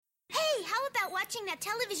about watching that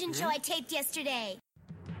television show I taped yesterday?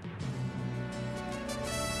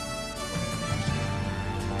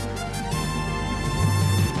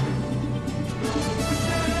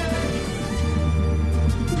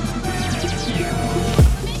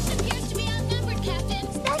 Mission appears to be outnumbered, Captain.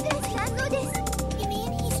 You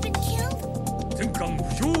mean he's been killed?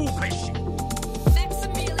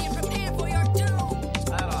 Maximilian, prepare for your doom.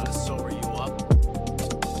 That ought to sober you up.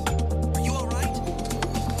 Are you all right?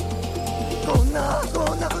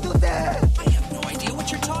 I have no idea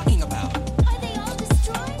what you're talking about. Are they all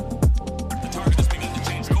destroyed? The target has begun to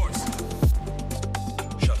change course.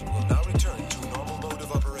 Shuttle will now return to normal mode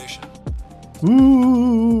of operation.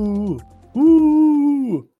 Ooh,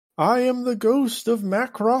 ooh, I am the ghost of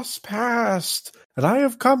Macross past, and I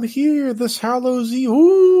have come here this Hallows Eve.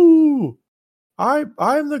 Ooh,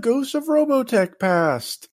 I'm the ghost of Robotech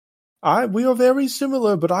past. We are very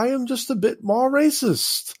similar, but I am just a bit more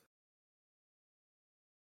racist.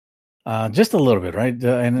 Just a little bit, right?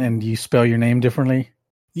 And you spell your name differently?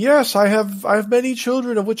 Yes, I have many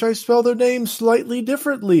children of which I spell their names slightly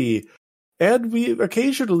differently, and we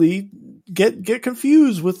occasionally get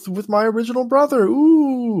confused with my original brother.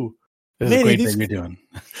 Ooh, This is a great thing you're doing.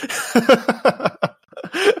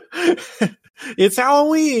 It's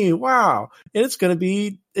Halloween. Wow. And it's going to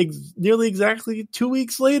be nearly exactly 2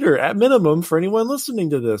 weeks later at minimum for anyone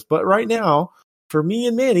listening to this. But right now, for me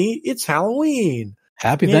and Manny, it's Halloween.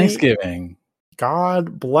 Happy Manny, Thanksgiving.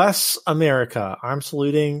 God bless America. I'm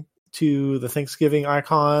saluting to the Thanksgiving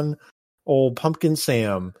icon, old Pumpkin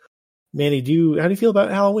Sam. Manny, how do you feel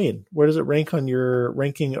about Halloween? Where does it rank on your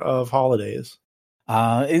ranking of holidays?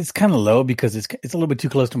 It's kind of low because it's a little bit too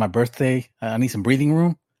close to my birthday. I need some breathing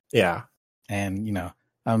room. Yeah. And,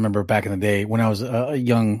 I remember back in the day when I was a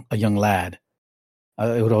young lad,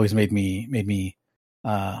 it would always made me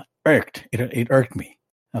irked. It irked me.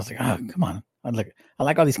 I was like, oh, come on. I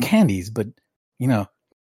like all these candies, but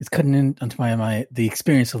it's cutting into the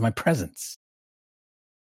experience of my presence.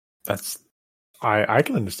 I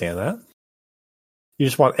can understand that. You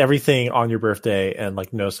just want everything on your birthday and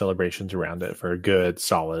like no celebrations around it for a good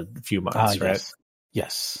solid few months, right?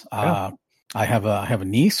 Yes. Yeah. I have a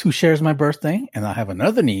niece who shares my birthday, and I have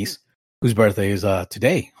another niece whose birthday is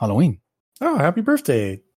today, Halloween. Oh, happy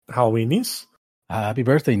birthday, Halloween niece! Happy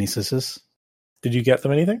birthday, nieces. Did you get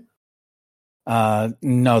them anything?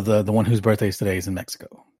 No, the one whose birthday is today is in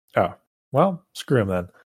Mexico. Oh, well, screw him then.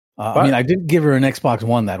 I did give her an Xbox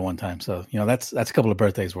One that one time, so that's a couple of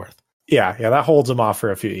birthdays worth. Yeah, that holds them off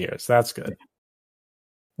for a few years. That's good.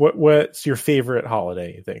 What's your favorite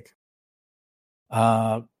holiday, you think?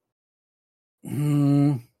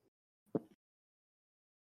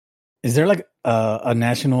 Is there like a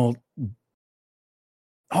national?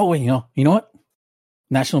 Oh wait, you know what?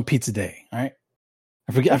 National Pizza Day. All right,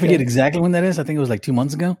 I forget exactly when that is. I think it was like 2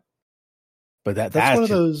 months ago. But that's one of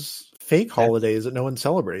those fake holidays that no one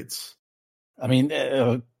celebrates. I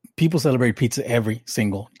mean, people celebrate pizza every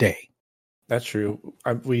single day. That's true.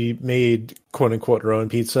 We made "quote unquote" our own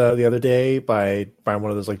pizza the other day by buying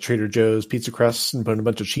one of those like Trader Joe's pizza crusts and putting a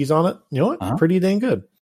bunch of cheese on it. You know what? Pretty dang good.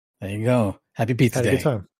 There you go. Happy Pizza Day. Had a good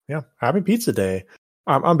time. Yeah, happy Pizza Day.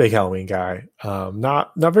 I'm a big Halloween guy.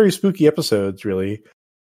 Not very spooky episodes really,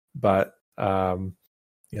 but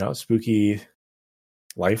spooky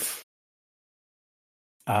life.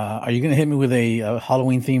 Are you going to hit me with a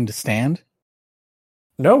Halloween themed stand?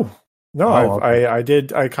 No.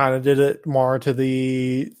 Okay. I kind of did it more to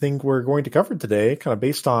the thing we're going to cover today, kind of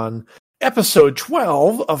based on episode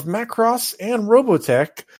 12 of Macross and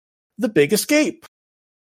Robotech, The Big Escape.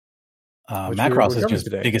 Macross is just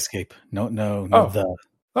today. Big Escape. No.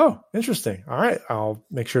 Oh, interesting. All right. I'll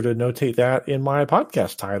make sure to notate that in my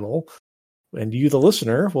podcast title. And you, the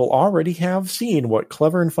listener, will already have seen what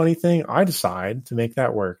clever and funny thing I decide to make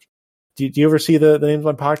that work. Do you ever see the names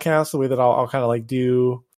of my podcast, the way that I'll kind of like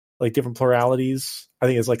do like different pluralities? I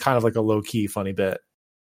think it's like kind of like a low key funny bit.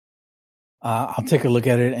 I'll take a look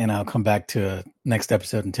at it and I'll come back to next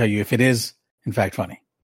episode and tell you if it is in fact funny.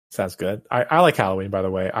 Sounds good. I like Halloween, by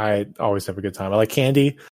the way. I always have a good time. I like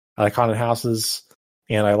candy. I like haunted houses,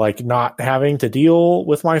 and I like not having to deal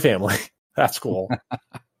with my family. That's cool.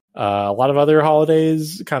 A lot of other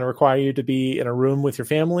holidays kind of require you to be in a room with your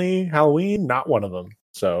family. Halloween, not one of them.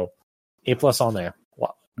 So A+ on there.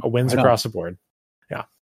 Wins across the board. Yeah.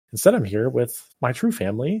 Instead, I'm here with my true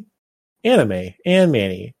family, Anime and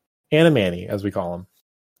Manny, as we call them.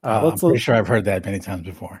 I'm pretty sure I've heard that many times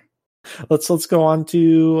before. Let's go on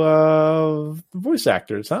to voice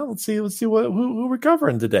actors. Huh? Let's see who we're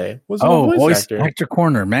covering today. Voice actor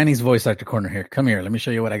corner. Manny's voice actor corner here. Come here. Let me show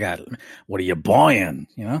you what I got. What are you buying?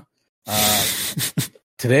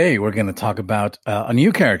 Today, we're going to talk about a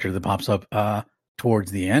new character that pops up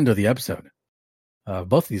towards the end of the episode.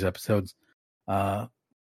 Both of these episodes.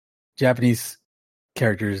 Japanese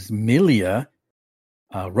character is Milia.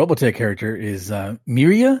 Robotech character is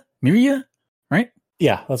Miria, right?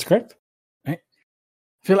 Yeah, that's correct. Right.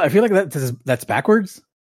 I feel like that's backwards.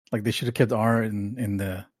 Like they should have kept the R in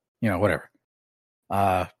the whatever.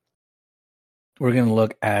 We're gonna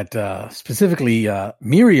look at specifically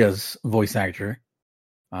Miria's voice actor.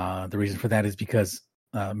 The reason for that is because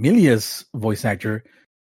Milia's voice actor.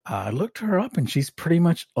 I looked her up and she's pretty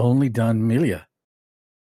much only done Milia.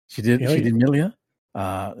 She did Milia.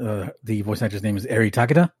 The voice actor's name is Eri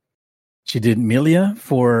Takeda. She did Milia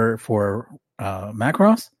for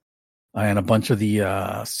Macross and a bunch of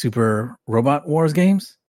the Super Robot Wars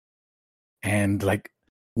games, and like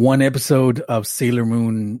one episode of Sailor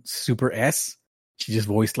Moon Super S. She just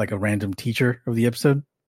voiced like a random teacher of the episode.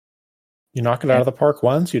 You knock it out of the park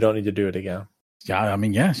once, you don't need to do it again. Yeah, I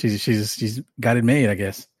mean, yeah, she's got it made, I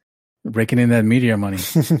guess. Breaking in that meteor money.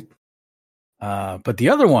 But the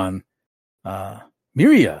other one,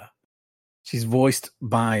 Miria, she's voiced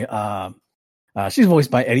by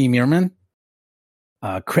Eddie Meerman,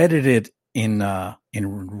 credited in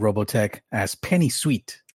Robotech as Penny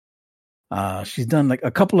Sweet. She's done like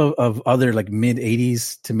a couple of other like mid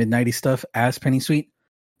 80s to mid 90s stuff as Penny Sweet,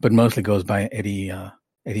 but mostly goes by Eddie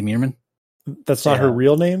Meerman. That's not her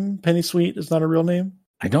real name. Penny Sweet is not her real name.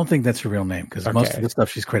 I don't think that's her real name because most of the stuff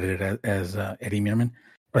she's credited as Eddie Meerman.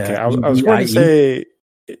 Okay, I was going to say,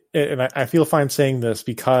 and I feel fine saying this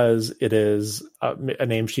because it is a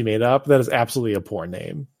name she made up. That is absolutely a porn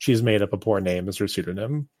name. She's made up a porn name as her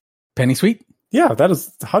pseudonym. Penny Sweet? Yeah, that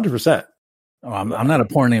is 100%. Oh, I'm not a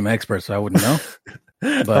porn name expert, so I wouldn't know.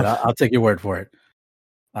 But I'll take your word for it.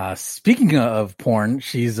 Speaking of porn,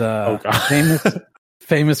 she's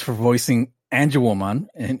famous for voicing Angelwoman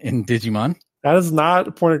in Digimon. That is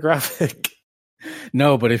not pornographic.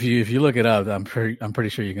 No, but if you look it up, I'm pretty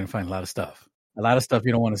sure you're going to find a lot of stuff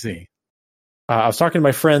you don't want to see. I was talking to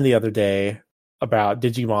my friend the other day about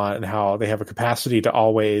Digimon and how they have a capacity to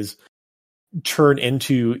always turn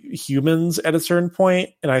into humans at a certain point.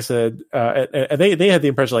 And I said, and they had the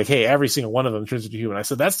impression like, hey, every single one of them turns into human. I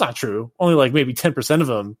said, that's not true. Only like maybe 10% of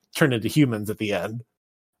them turn into humans at the end.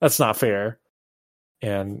 That's not fair.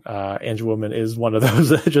 And Angelwoman is one of those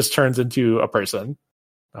that just turns into a person.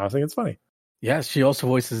 I think it's funny. Yeah, she also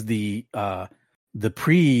voices the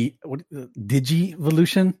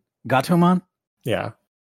Digivolution Gatomon. Yeah,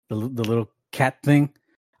 the little cat thing.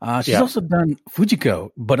 She's also done Fujiko,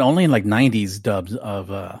 but only in like 90s dubs of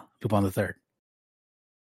Lupin the Third.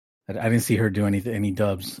 I didn't see her do any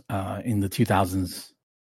dubs in the 2000s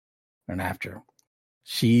and after.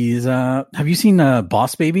 She's have you seen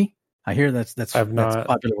Boss Baby? I hear that's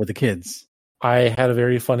popular with the kids. I had a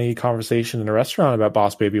very funny conversation in a restaurant about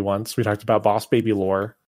Boss Baby once. We talked about Boss Baby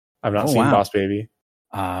lore. I've not seen Boss Baby.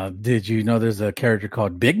 Did you know there's a character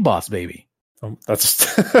called Big Boss Baby?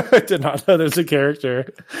 I did not know there's a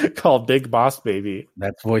character called Big Boss Baby.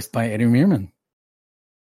 That's voiced by Eddie Meerman.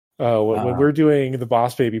 Oh, when we're doing the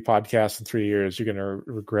Boss Baby podcast in 3 years, you're going to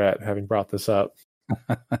regret having brought this up.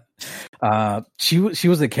 She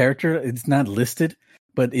was a character. It's not listed,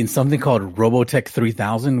 but in something called Robotech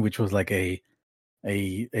 3000, which was like a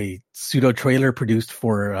pseudo trailer produced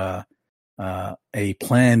for a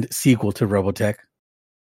planned sequel to Robotech.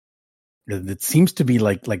 It seems to be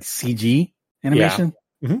like CG animation.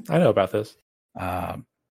 Yeah. Mm-hmm. I know about this.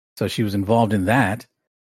 So she was involved in that.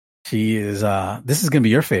 She is. This is going to be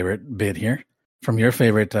your favorite bit here from your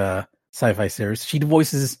favorite sci-fi series. She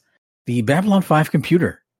voices the Babylon 5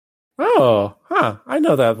 computer. Oh, huh. I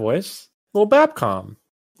know that voice. Little Babcom.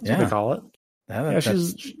 That's what they call it.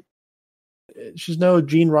 She's no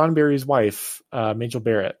Gene Roddenberry's wife, Majel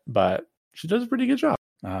Barrett, but she does a pretty good job.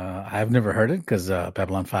 I've never heard it because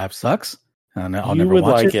Babylon 5 sucks. I'll you never would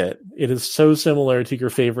watch like it. It is so similar to your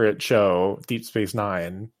favorite show, Deep Space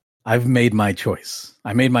Nine. I've made my choice.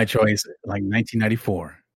 I made my choice like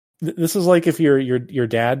 1994. This is like if your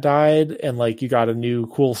dad died and like you got a new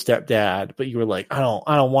cool stepdad, but you were like, I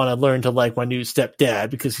don't want to learn to like my new stepdad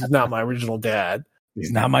because he's not my original dad.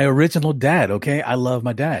 He's not my original dad. Okay, I love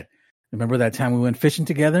my dad. Remember that time we went fishing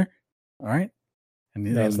together? All right,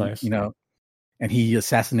 and that was nice. And he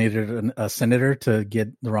assassinated a senator to get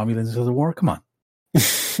the Romulans into the war. Come on.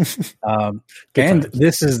 And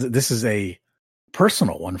this is a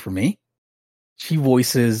personal one for me. She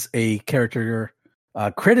voices a character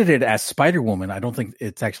credited as Spider-Woman. I don't think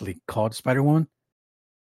it's actually called Spider-Woman.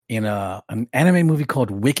 In an anime movie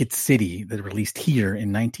called Wicked City that released here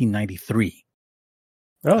in 1993.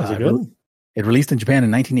 Oh, is it good? It released in Japan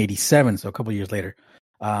in 1987, so a couple years later.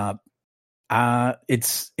 It's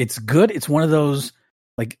good. It's one of those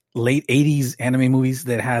like late 80s anime movies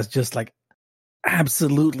that has just like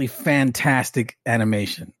absolutely fantastic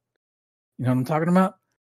animation. You know what I'm talking about?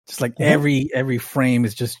 Just like every frame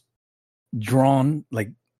is just drawn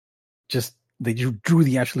like just they drew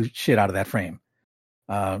the absolute shit out of that frame.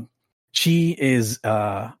 She is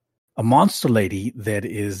a monster lady that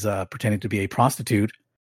is pretending to be a prostitute,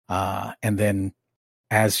 and then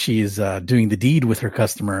as she is doing the deed with her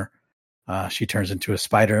customer, she turns into a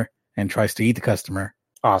spider and tries to eat the customer.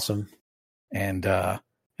 Awesome. And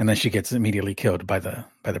then she gets immediately killed by the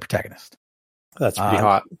protagonist. That's pretty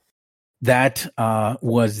hot. That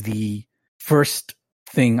was the first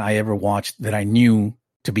thing I ever watched that I knew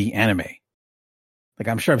to be anime. Like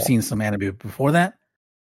I'm sure I've seen some anime before that,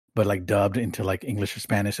 but like dubbed into like English or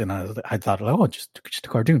Spanish, and I thought, oh, just a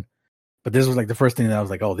cartoon. But this was like the first thing that I was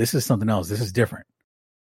like, oh, this is something else. This is different.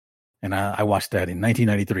 And I watched that in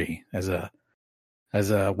 1993 as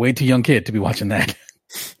a way too young kid to be watching that.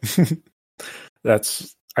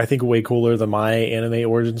 That's, I think, way cooler than my anime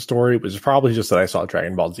origin story. It was probably just that I saw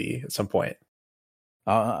Dragon Ball Z at some point.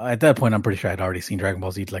 At that point, I'm pretty sure I'd already seen Dragon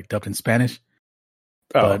Ball Z like dubbed in Spanish.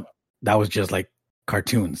 But that was just like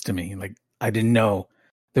cartoons to me. Like I didn't know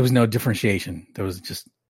there was no differentiation. There was just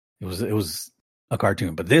it was a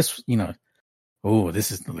cartoon. But this,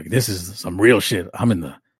 this is some real shit. I'm in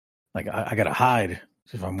the I gotta hide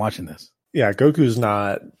if I'm watching this. Yeah, Goku's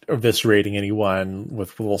not eviscerating anyone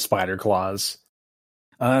with little spider claws.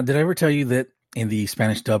 Did I ever tell you that in the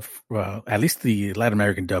Spanish dub, at least the Latin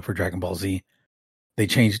American dub for Dragon Ball Z, they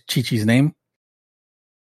changed Chi-Chi's name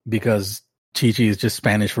because Chi-Chi is just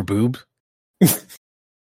Spanish for boobs.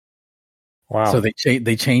 Wow! So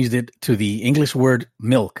they changed it to the English word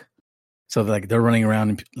milk. So like they're running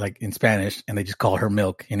around in Spanish and they just call her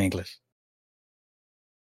milk in English.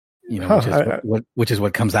 Which is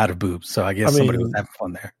what comes out of boobs. So I guess somebody was having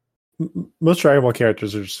fun there. Most Dragon Ball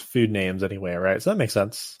characters are just food names anyway, right? So that makes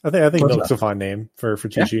sense. I think Milk's a fun name for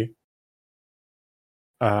Chi-Chi. Yeah.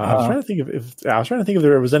 I was trying to think if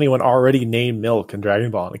there was anyone already named Milk in Dragon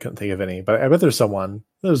Ball, and I couldn't think of any. But I bet there's someone.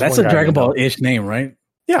 That's a Dragon Ball-ish name, right?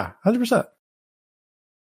 Yeah, 100%.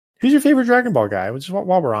 Who's your favorite Dragon Ball guy? Which is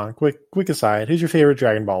while we're on, quick aside. Who's your favorite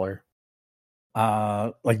Dragon Baller?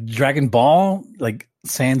 Like Dragon Ball, like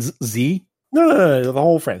Sans Z? No, the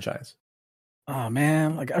whole franchise. Oh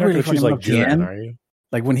man, like I really choose like Tien. Are you?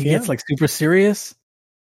 Like when he gets like super serious,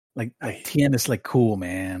 like Tien is like cool,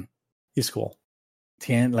 man. He's cool.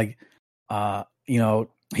 Tien, like, he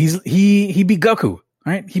beat Goku,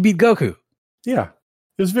 right? He beat Goku. Yeah,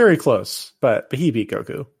 it was very close, but he beat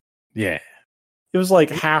Goku. Yeah, it was like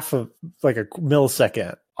half of like a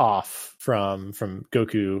millisecond off from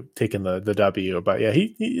Goku taking the W. But yeah,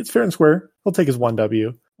 he it's fair and square. He'll take his 1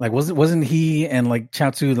 W. Like wasn't he and like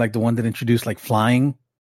Chaozu like the one that introduced like flying?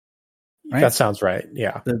 Right? That sounds right.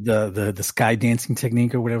 Yeah, the sky dancing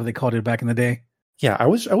technique or whatever they called it back in the day. Yeah, I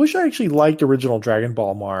wish I actually liked original Dragon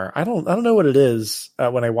Ball more. I don't know what it is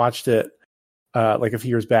when I watched it like a few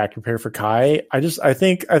years back. Prepare for Kai. I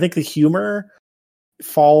think the humor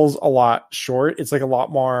falls a lot short. It's like a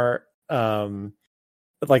lot more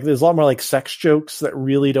like there's a lot more like sex jokes that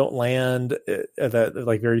really don't land. That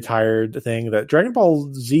like very tired thing that Dragon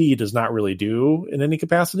Ball Z does not really do in any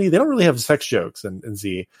capacity. They don't really have sex jokes in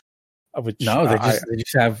Z. They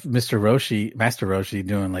just have Master Roshi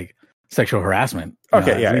doing like sexual harassment.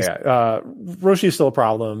 Okay, Roshi is still a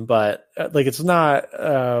problem, but like it's not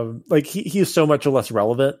like he is so much less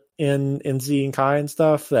relevant in Z and Kai and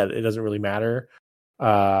stuff that it doesn't really matter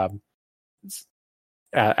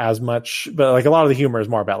as much. But like a lot of the humor is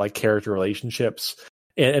more about like character relationships,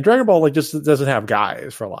 and Dragon Ball like just doesn't have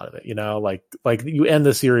guys for a lot of it. Like you end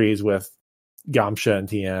the series with Yamcha and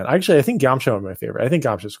Tien. Actually, I think Yamcha is my favorite. I think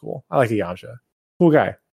Yamcha's cool. I like a Yamcha. Cool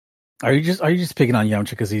guy. Are you just picking on Yamcha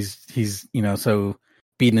because he's so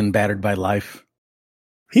beaten and battered by life?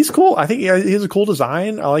 He's cool. I think he has a cool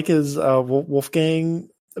design. I like his Wolfgang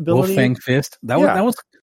ability. Wolfgang fist.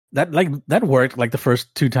 That worked like the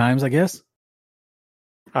first 2 times, I guess.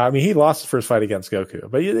 I mean, he lost the first fight against Goku,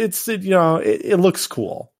 but it looks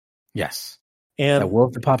cool. Yes, and that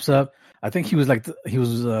wolf that pops up. I think he was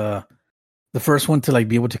the first one to like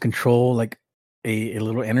be able to control like a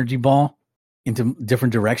little energy ball into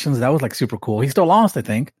different directions. That was like super cool. He still lost, I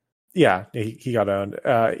think. Yeah, he got owned.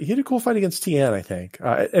 He had a cool fight against Tien, I think.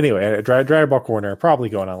 Anyway, Dragon Ball Corner probably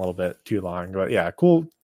going on a little bit too long, but yeah, cool.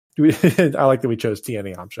 I like that we chose Tien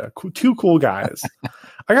and Yamcha. 2 cool guys.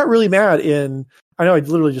 I got really mad I know I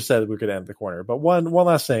literally just said we could end the corner, but one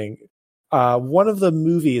last thing. One of the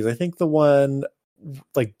movies, I think the one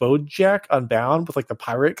like BoJack Unbound with like the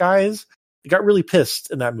pirate guys, got really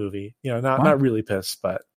pissed in that movie. You know, What? not really pissed,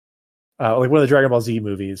 but like one of the Dragon Ball Z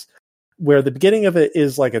movies, where the beginning of it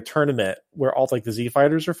is like a tournament where all like the Z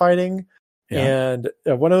fighters are fighting. Yeah. And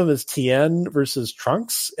one of them is Tien versus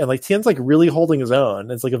Trunks, and like Tien's like really holding his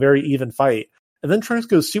own. It's like a very even fight, and then Trunks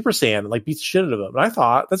goes Super Saiyan and like beats the shit out of him. And I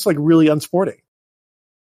thought that's like really unsporting.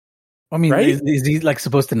 I mean, Right? is he like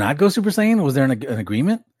supposed to not go Super Saiyan? Was there an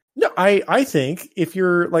agreement? No, I think if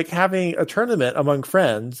you're like having a tournament among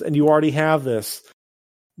friends and you already have this,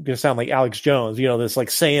 I'm gonna sound like Alex Jones, you know, this like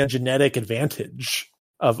Saiyan genetic advantage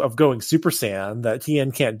of going Super Saiyan that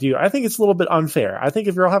Tien can't do. I think it's a little bit unfair. I think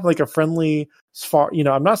if you're all having like a friendly, you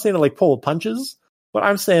know, I'm not saying to like pull punches, but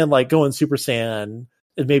I'm saying like going Super Saiyan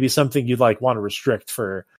is maybe something you'd like want to restrict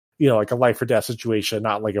for, you know, like a life or death situation,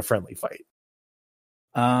 not like a friendly fight.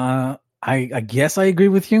 I guess I agree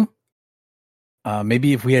with you.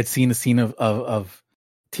 Maybe if we had seen a scene of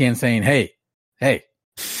Tien saying, "Hey,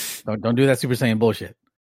 don't do that Super Saiyan bullshit."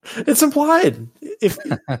 It's implied. If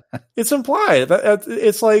it's implied,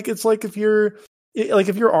 it's like if you're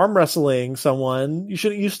arm wrestling someone, you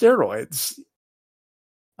shouldn't use steroids.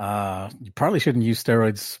 You probably shouldn't use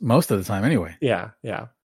steroids most of the time anyway. Yeah.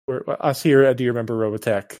 Us here at Do You Remember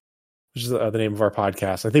Robotech, which is the name of our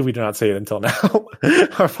podcast. I think we do not say it until now.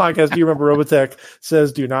 Our podcast, Do You Remember Robotech,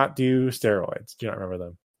 says do not do steroids. Do not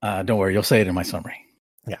remember them. Don't worry, you'll say it in my summary.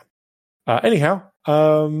 Yeah. Anyhow,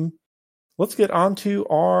 let's get on to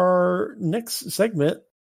our next segment,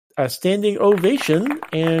 a standing ovation.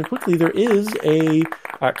 And quickly, there is a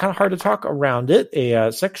kind of hard to talk around it,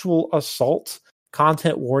 a sexual assault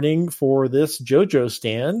content warning for this JoJo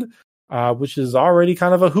stand, which is already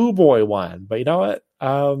kind of a Who Boy one. But you know what?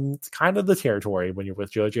 It's kind of the territory when you're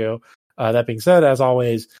with JoJo. That being said, as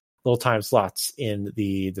always, little time slots in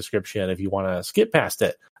the description if you want to skip past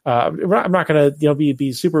it. I'm not going to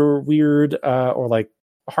be super weird or like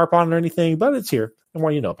harp on it or anything, but it's here. I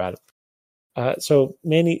want you to know about it. So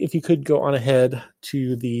Manny, if you could go on ahead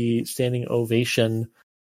to the standing ovation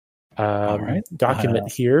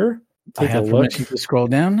document here. I have permission to scroll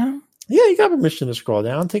down now? Yeah, you got permission to scroll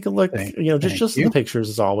down. Take a look. Thank just you. the pictures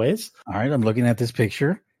as always. All right, I'm looking at this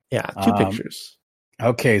picture. Yeah, two pictures.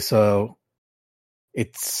 Okay, so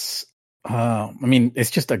it's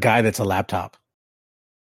it's just a guy that's a laptop.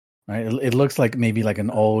 Right? It looks like maybe like an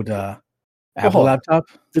old Apple laptop.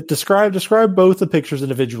 Describe both the pictures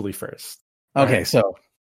individually first. Okay, right. So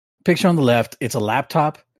picture on the left, it's a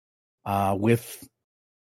laptop with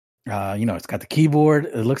it's got the keyboard.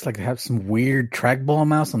 It looks like it has some weird trackball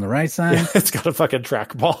mouse on the right side. Yeah, it's got a fucking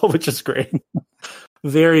trackball, which is great.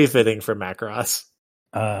 Very fitting for Macross.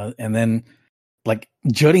 And then like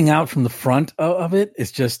jutting out from the front of it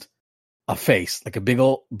is just a face, like a big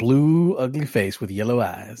old blue ugly face with yellow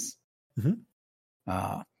eyes.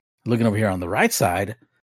 Mm-hmm. Looking over here on the right side,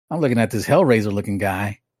 I'm looking at this Hellraiser looking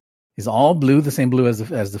guy. He's all blue, the same blue as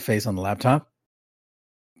the face on the laptop.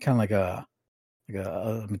 Kind of like a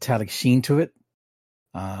metallic sheen to it.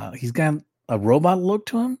 He's got a robot look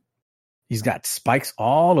to him. He's got spikes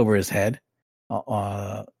all over his head.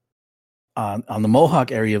 On the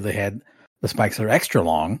mohawk area of the head, the spikes are extra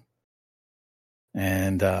long.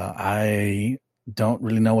 And I don't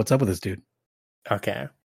really know what's up with this dude. Okay.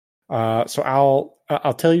 So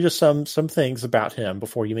I'll tell you just some things about him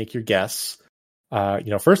before you make your guess.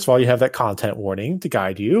 First of all, you have that content warning to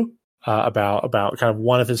guide you about kind of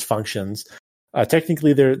one of his functions.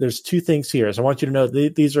 Technically, there's two things here. So I want you to know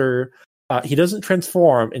these are he doesn't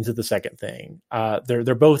transform into the second thing.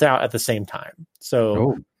 They're both out at the same time.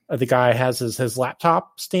 So the guy has his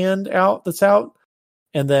laptop stand that's out,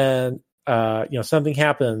 and then something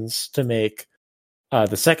happens to make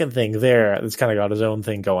the second thing there that's kind of got his own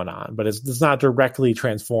thing going on, but it does not directly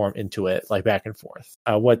transform into it like back and forth.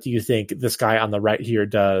 What do you think this guy on the right here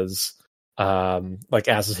does? Like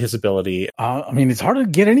as his ability. It's hard to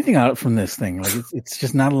get anything out from this thing. Like it's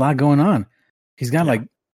just not a lot going on. He's got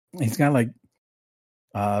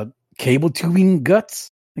cable tubing guts,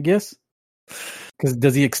 I guess. Because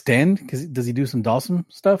does he extend? Because does he do some Dawson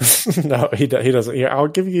stuff? No, he doesn't. Yeah, I'll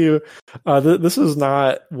give you. This is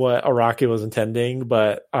not what Araki was intending,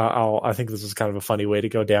 but I think this is kind of a funny way to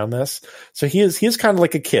go down this. So he is kind of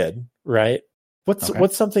like a kid, right?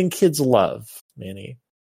 What's something kids love, Manny?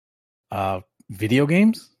 Video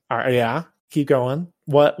games? Yeah, keep going.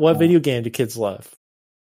 What video game do kids love?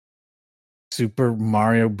 Super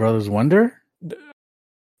Mario Brothers Wonder?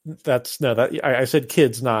 I said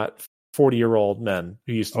kids, not 40-year-old men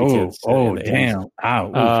who used to be kids. Oh, damn!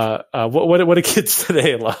 Ow! What do kids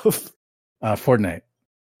today love? Fortnite.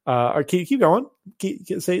 Keep going.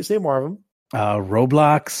 Say more of them.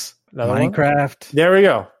 Roblox. Another Minecraft. One? There we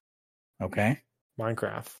go. Okay.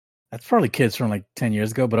 Minecraft. That's probably kids from like 10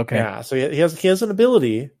 years ago, but okay. Yeah, so he has an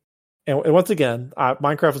ability, and once again,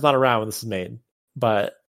 Minecraft was not around when this is made,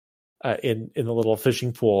 but in the little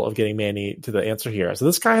fishing pool of getting Manny to the answer here. So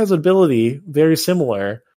this guy has an ability very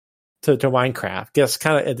similar to Minecraft.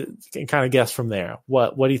 Kind of guess from there.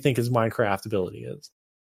 What do you think his Minecraft ability is?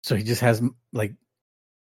 So he just has like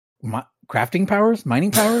crafting powers,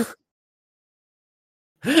 mining powers.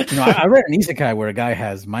 I read an isekai where a guy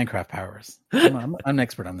has Minecraft powers. I'm an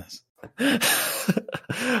expert on this. It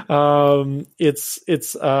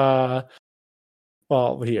is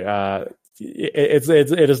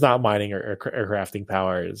not mining or crafting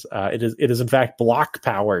powers. It is in fact block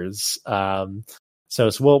powers. Let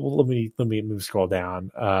me scroll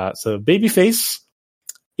down. So Babyface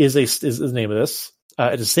is the name of this.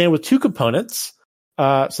 It is stand with two components.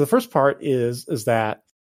 So the first part is that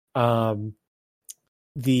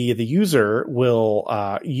the user will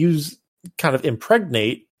kind of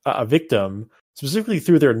impregnate a victim specifically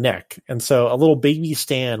through their neck, and so a little baby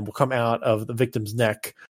stand will come out of the victim's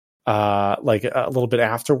neck like a little bit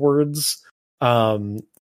afterwards.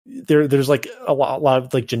 There's like a lot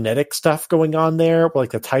of like genetic stuff going on there, where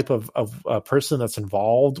like the type of person that's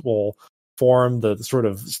involved will form the sort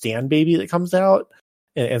of stand baby that comes out.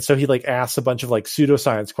 And so he like asks a bunch of like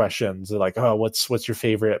pseudoscience questions, like, oh, what's your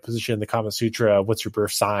favorite position in the Kama Sutra? What's your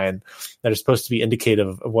birth sign? That is supposed to be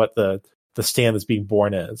indicative of what the stand that's being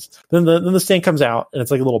born is. Then the stand comes out, and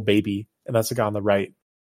it's like a little baby, and that's the guy on the right.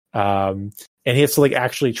 And he has to like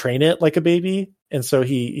actually train it like a baby, and so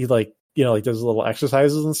he like does little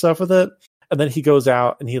exercises and stuff with it, and then he goes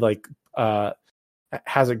out and he like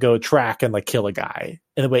has it go track and like kill a guy.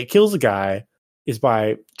 And the way it kills a guy is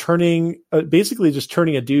by basically just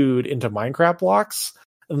turning a dude into Minecraft blocks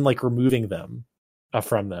and like removing them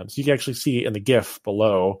from them. So you can actually see in the GIF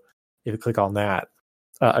below, if you click on that,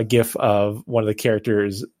 a GIF of one of the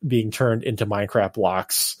characters being turned into Minecraft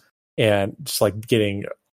blocks and just like getting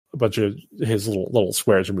a bunch of his little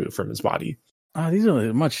squares removed from his body. These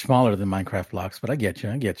are much smaller than Minecraft blocks, but I get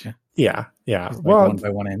you. Yeah. Like 1 by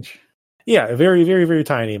 1 inch. Yeah, very, very, very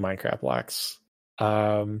tiny Minecraft blocks.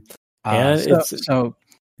 I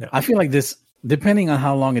feel like this, depending on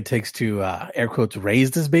how long it takes to air quotes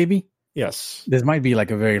raise this baby. Yes, this might be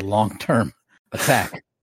like a very long-term attack.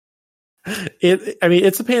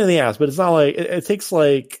 It's a pain in the ass, but it's not like it takes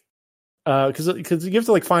like because you have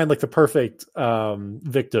to like find like the perfect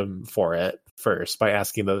victim for it first by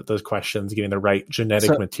asking those questions, getting the right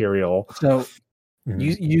genetic material. So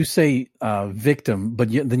you say victim,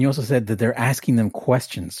 but then you also said that they're asking them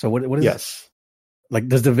questions. So what is yes? Like,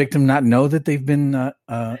 does the victim not know that they've been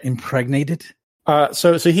impregnated?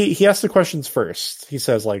 So he asks the questions first. He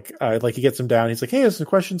says like he gets them down. He's like, hey, I have some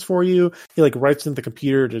questions for you. He like writes in the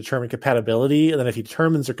computer to determine compatibility, and then if he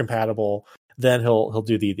determines they're compatible, then he'll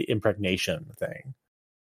do the impregnation thing.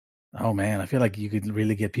 Oh man, I feel like you could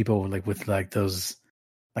really get people like with like those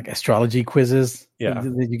like astrology quizzes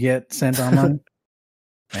that you get sent online.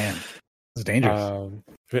 Man, it's dangerous.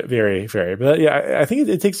 Very, very. But yeah, I think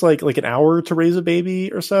it takes like an hour to raise a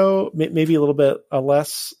baby or so, maybe a little bit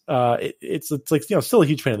less. It's like still a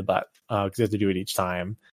huge pain in the butt because you have to do it each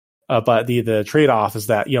time. But the trade off is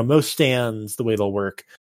that most stands, the way they'll work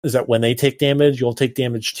is that when they take damage, you'll take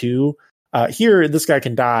damage too. Here, this guy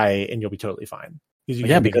can die and you'll be totally fine.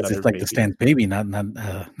 Because it's like the stand's baby, not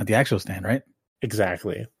the actual stand, right?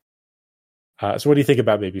 Exactly. So what do you think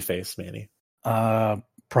about Babyface, Manny?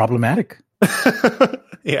 Problematic.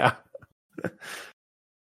 Yeah.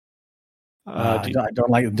 I don't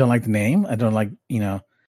like the name. I don't like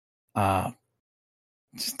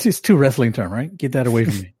it's too wrestling term, right? Get that away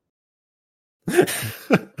from me.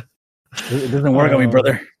 It doesn't work on me,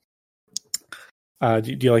 brother.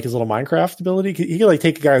 Do you like his little Minecraft ability? He can like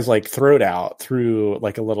take a guy's like throat out through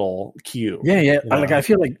like a little cube. Yeah. Like I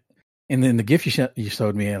feel like in the GIF you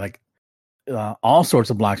showed me, like all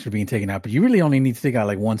sorts of blocks are being taken out, but you really only need to take out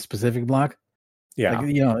like one specific block. Yeah,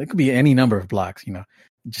 like, it could be any number of blocks.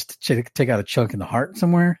 Just to take out a chunk in the heart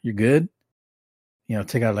somewhere, you're good.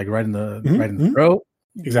 Take out like right in the throat.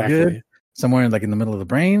 Exactly. Good. Somewhere like in the middle of the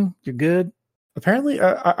brain, you're good. Apparently,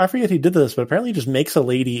 I forget he did this, but apparently he just makes a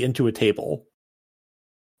lady into a table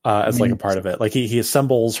as like a part of it. Like he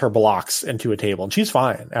assembles her blocks into a table, and she's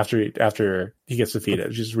fine after he gets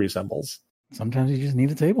defeated. She just reassembles. Sometimes you just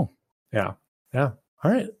need a table. Yeah. All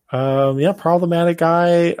right. Problematic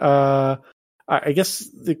guy. I guess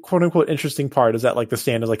the quote unquote interesting part is that like the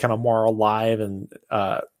stand is like kind of more alive and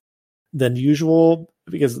than usual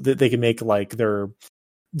because they can make like their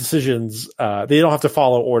decisions. They don't have to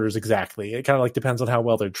follow orders exactly. It kind of like depends on how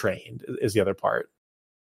well they're trained is the other part.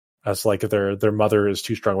 As like if their mother is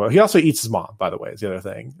too strong. Well, he also eats his mom, by the way, is the other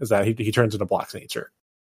thing. Is that he turns into blocks and eats her.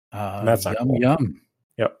 And that's not cool. Yum.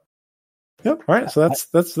 Yep. All right. So that's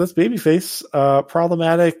Babyface.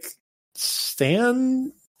 Problematic.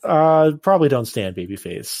 Stan. Probably don't stand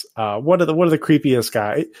Babyface. One of the creepiest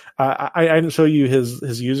guy. I didn't show you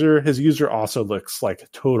his user. His user also looks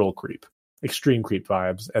like total creep, extreme creep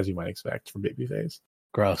vibes, as you might expect from Babyface.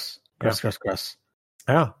 Gross.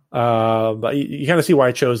 Yeah. But you kind of see why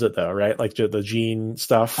I chose it though, right? Like the gene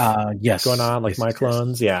stuff yes. going on, like yes, my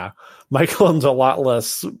clones. Yes. Yeah. My clone's a lot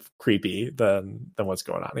less creepy than what's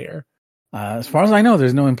going on here. As far as I know,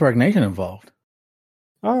 there's no impregnation involved.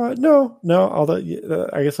 No. Although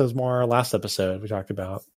I guess it was more our last episode we talked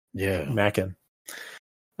about. Yeah. Mackin.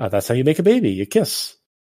 That's how you make a baby. You kiss.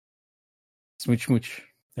 Smooch, smooch.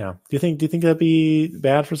 Yeah. Do you think that'd be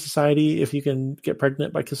bad for society if you can get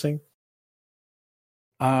pregnant by kissing?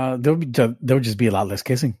 There would just be a lot less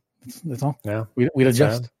kissing. That's all. Yeah. We'd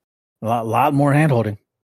adjust. A lot more hand holding.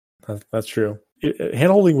 That's true.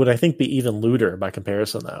 Hand holding would, I think, be even lewder by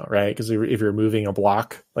comparison, though, right? Because if you're moving a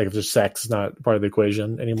block, like if just sex is not part of the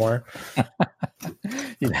equation anymore,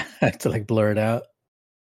 you have to like blur it out.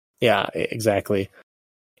 Yeah, exactly.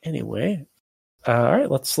 Anyway, all right,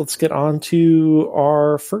 let's get on to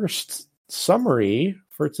our first summary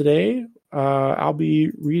for today. I'll be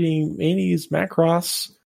reading Manny's Macross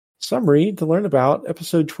summary to learn about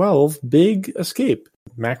episode 12, Big Escape.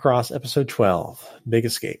 Macross episode 12, Big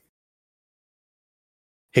Escape.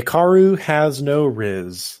 Hikaru has no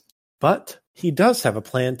Riz, but he does have a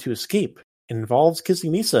plan to escape. It involves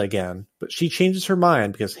kissing Misa again, but she changes her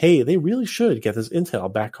mind because, hey, they really should get this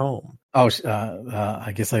intel back home. Oh,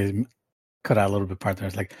 I guess I cut out a little bit part there.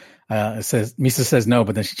 It's like, it says, Misa says no,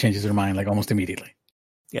 but then she changes her mind like almost immediately.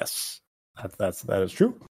 Yes, that is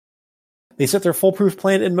true. They set their foolproof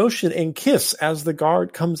plan in motion and kiss as the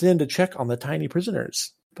guard comes in to check on the tiny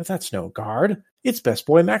prisoners. But that's no guard. It's best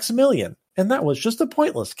boy Maximilian, and that was just a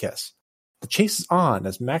pointless kiss. The chase is on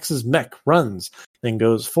as Max's mech runs, then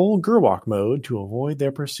goes full Gerwalk mode to avoid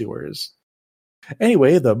their pursuers.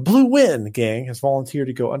 Anyway, the Blue Wind gang has volunteered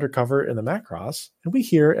to go undercover in the Macross, and we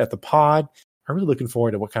here at the pod are really looking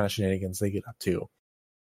forward to what kind of shenanigans they get up to.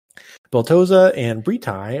 Beltoza and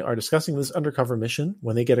Britai are discussing this undercover mission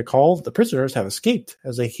when they get a call that the prisoners have escaped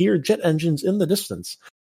as they hear jet engines in the distance,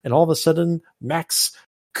 and all of a sudden, Max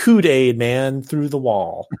Kool-Aid Man through the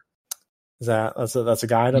wall. That's a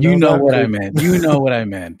guy? I don't you know that? What I meant. You know what I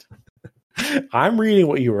meant. I'm reading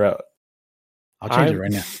what you wrote. I'll change it right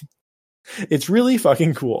now. It's really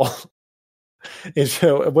fucking cool.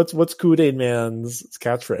 So what's Kool-Aid Man's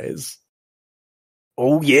catchphrase?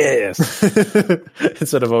 Oh yes.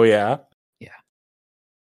 Instead of oh yeah. Yeah.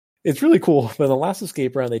 It's really cool. But in the last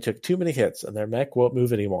escape round, they took too many hits and their mech won't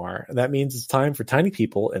move anymore. And that means it's time for tiny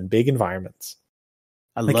people in big environments.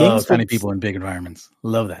 I love tiny people in big environments.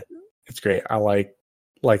 Love that. It's great. I like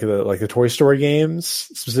the Toy Story games,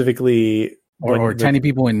 specifically or tiny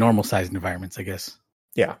people in normal sized environments, I guess.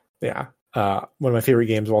 Yeah. One of my favorite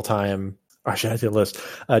games of all time. I should add to the list.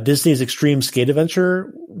 Disney's Extreme Skate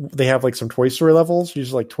Adventure. They have like some Toy Story levels.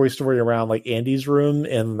 Usually like Toy Story around like Andy's room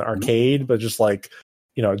in the arcade, but just like,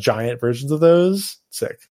 giant versions of those.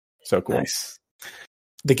 Sick. So cool. Nice.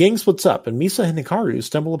 The gang splits up, and Misa and Hikaru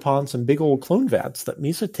stumble upon some big old clone vats that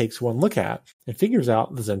Misa takes one look at and figures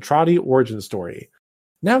out the Zentradi origin story.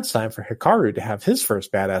 Now it's time for Hikaru to have his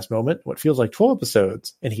first badass moment, what feels like 12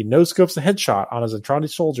 episodes, and he no-scopes a headshot on a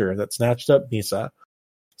Zentradi soldier that snatched up Misa.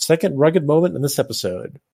 Second rugged moment in this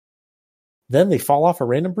episode. Then they fall off a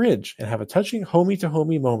random bridge and have a touching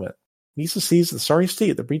homie-to-homie moment. Misa sees the sorry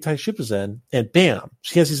state the Britai ship is in, and bam!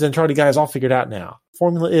 She has these Zentradi guys all figured out now.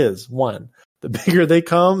 Formula is, 1. The bigger they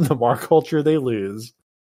come, the more culture they lose.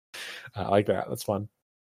 I like that. That's fun.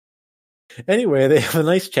 Anyway, they have a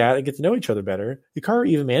nice chat and get to know each other better. Hikaru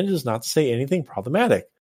even manages not to say anything problematic.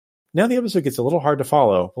 Now the episode gets a little hard to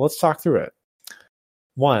follow, but let's talk through it.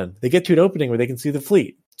 1. They get to an opening where they can see the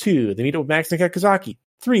fleet. 2. They meet up with Max and Kakazaki.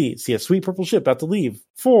 3. See a sweet purple ship about to leave.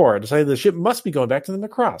 4. Decide the ship must be going back to the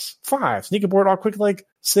Macross. 5. Sneak aboard all quick like.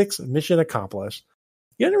 6. Mission accomplished.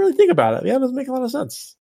 You didn't really think about it. Yeah, it doesn't make a lot of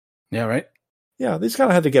sense. Yeah, right? Yeah, they just kind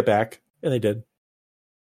of had to get back, and they did.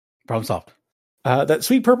 Problem solved. That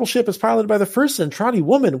sweet purple ship is piloted by the first Zentradi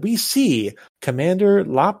woman we see, Commander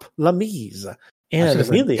Lap Lamise. And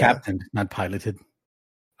Amelia. Captain, not piloted.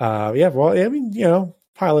 Yeah, well, I mean,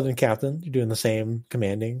 pilot and captain, you're doing the same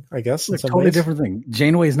commanding, I guess. It's a totally different thing.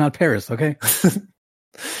 Janeway is not Paris, okay?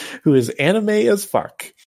 Who is anime as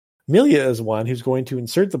fuck. Amelia is one who's going to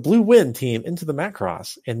insert the Blue Wind team into the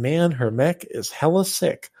Macross, and man, her mech is hella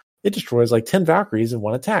sick. It destroys like 10 Valkyries in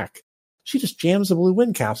one attack. She just jams the blue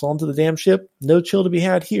wind capsule onto the damn ship. No chill to be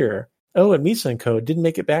had here. Oh, and Misa and Co. didn't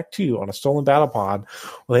make it back too on a stolen battle pod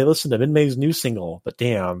while they listened to Minmay's new single. But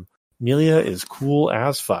damn, Amelia is cool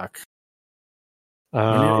as fuck.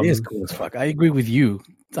 It is cool as fuck. I agree with you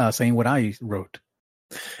saying what I wrote.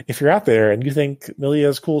 If you're out there and you think Amelia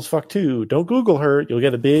is cool as fuck too, don't Google her. You'll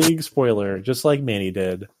get a big spoiler, just like Manny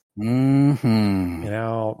did. Mm-hmm. You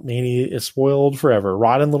know, Manny is spoiled forever.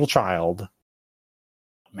 Rotten little child.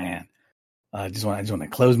 Man, I just want to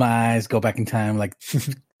close my eyes, go back in time like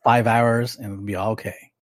 5 hours, and it'll be all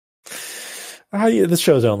okay. Yeah, this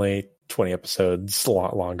show's only 20 episodes, a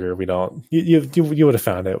lot longer. We don't. You would have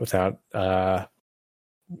found it without.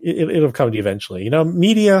 It'll come to you eventually. You know,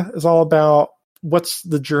 media is all about what's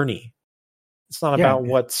the journey. It's not about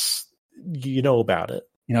what's you know about it.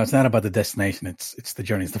 You know, it's not about the destination. It's the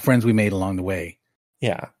journey. It's the friends we made along the way.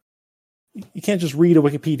 Yeah. You can't just read a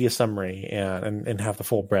Wikipedia summary and have the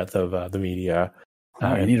full breadth of the media.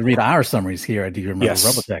 You need to read our summaries here at Do You Remember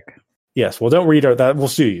Robotech? Yes. Well, don't read that. We'll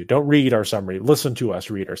sue you. Don't read our summary. Listen to us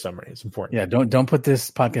read our summary. It's important. Yeah. Don't put this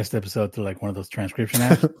podcast episode to like one of those transcription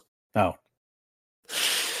apps. Oh.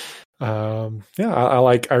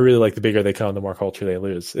 I really like the bigger they come, the more culture they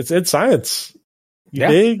lose. It's science. You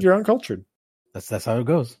big, you're uncultured. That's how it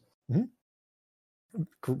goes.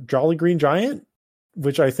 Mm-hmm. Jolly Green Giant,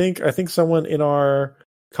 which I think someone in our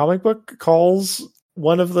comic book calls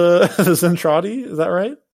one of the Zentradi. Is that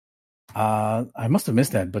right? I must have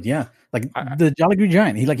missed that, but yeah, like the Jolly Green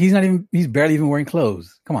Giant. He's barely even wearing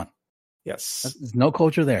clothes. Come on. Yes. There's no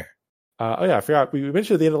culture there. I forgot. We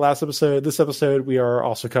mentioned at the end of the last episode. This episode, we are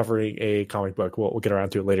also covering a comic book. We'll get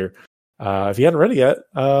around to it later. If you hadn't read it yet,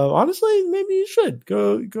 honestly, maybe you should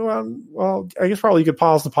go on. Well, I guess probably you could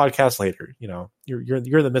pause the podcast later. You know, you're in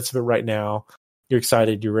the midst of it right now. You're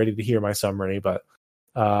excited. You're ready to hear my summary, but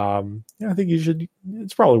I think you should.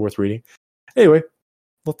 It's probably worth reading. Anyway,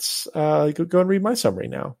 let's go and read my summary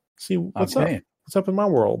now. See what's up. What's up in my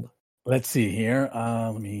world? Let's see here.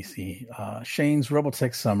 Let me see. Shane's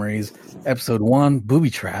Robotech summaries, episode 1,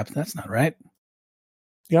 Booby Trap. That's not right.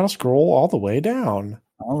 You gotta scroll all the way down.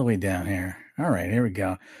 All the way down here. All right, here we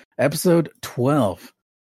go. Episode 12,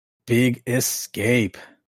 Big Escape.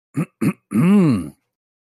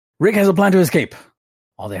 Rick has a plan to escape.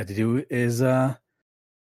 All they have to do is have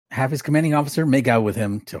his commanding officer make out with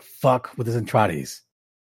him to fuck with the Zentrades.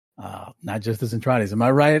 Not just the Zentrades. Am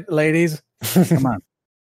I right, ladies? Come on.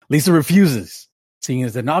 Lisa refuses, seeing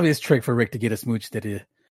it's an obvious trick for Rick to get a smooch that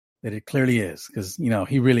it clearly is, because you know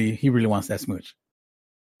he really wants that smooch.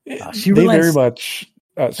 They very much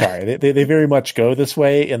they very much go this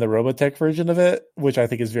way in the Robotech version of it, which I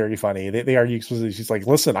think is very funny. They argue explicitly. She's like,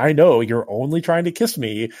 "Listen, I know you're only trying to kiss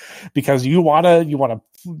me because you wanna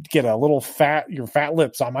get a little your fat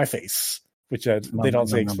lips on my face," which they don't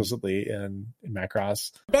say explicitly in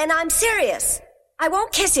Macross. Ben, I'm serious. I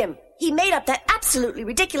won't kiss him. He made up that absolutely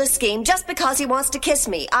ridiculous scheme just because he wants to kiss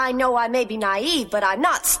me. I know I may be naive, but I'm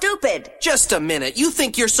not stupid. Just a minute. You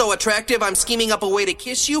think you're so attractive I'm scheming up a way to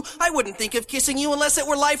kiss you? I wouldn't think of kissing you unless it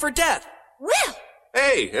were life or death. Will!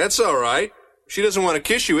 Hey, that's all right. She doesn't want to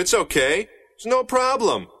kiss you. It's okay. It's no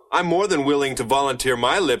problem. I'm more than willing to volunteer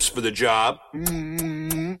my lips for the job.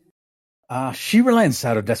 Mm-hmm. She relents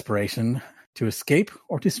out of desperation to escape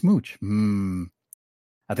or to smooch.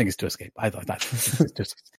 I think it's to escape. I thought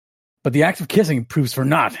that. But the act of kissing proves for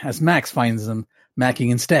naught, as Max finds them macking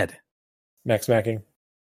instead. Max macking.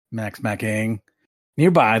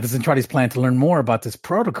 Nearby, the Zentradi's plan to learn more about this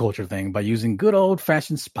protoculture thing by using good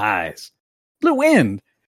old-fashioned spies. Blue Wind,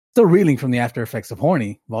 still reeling from the after effects of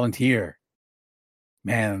horny, volunteer.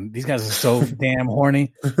 Man, these guys are so damn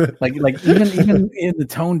horny. Like even in the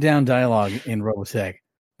toned down dialogue in Robotech,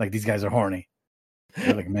 like these guys are horny.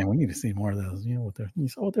 They're like, man, we need to see more of those. You know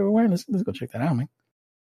what they were wearing? Let's go check that out, man.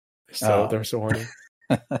 They're so horny.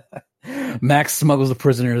 Max smuggles the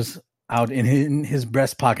prisoners out in his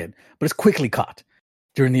breast pocket, but is quickly caught.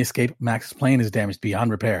 During the escape, Max's plane is damaged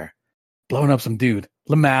beyond repair. Blowing up some dude.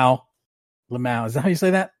 Lamau, is that how you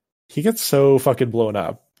say that? He gets so fucking blown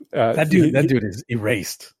up. That dude is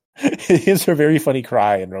erased. He has a very funny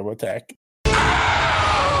cry in Robotech.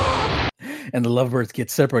 And the lovebirds get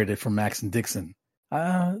separated from Max and Dixon.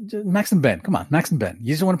 Max and Ben. Come on, Max and Ben.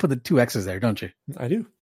 You just want to put the 2 X's there, don't you? I do.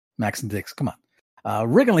 Max and Dix. Come on.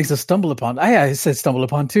 Rick and Lisa stumble upon. I said stumble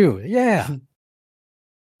upon too. Yeah.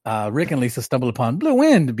 Rick and Lisa stumble upon Blue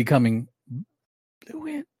Wind becoming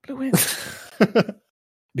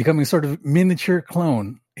becoming sort of miniature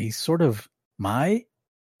clone. He's sort of my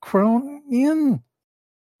crone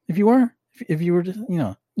if you were just,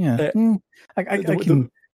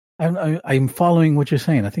 I'm following what you're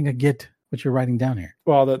saying. I think I get what you're writing down here.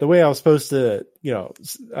 Well, the way I was supposed to,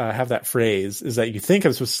 have that phrase is that you think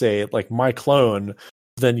I'm supposed to say like my clone,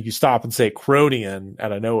 then you stop and say Cronian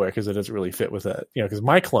out of nowhere because it doesn't really fit with it. Because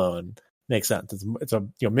my clone makes sense. It's a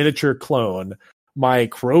miniature clone. My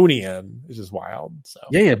Cronian is just wild. So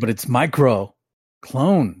Yeah, but it's micro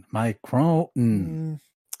clone.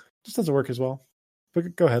 Just doesn't work as well.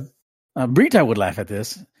 But go ahead. Brita would laugh at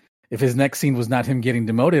this if his next scene was not him getting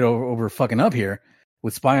demoted over fucking up here,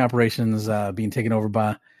 with spy operations being taken over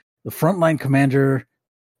by the frontline commander,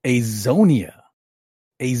 Azonia.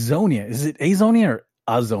 Azonia. Is it Azonia or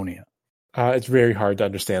Azonia? It's very hard to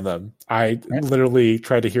understand them. I literally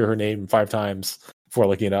tried to hear her name 5 times before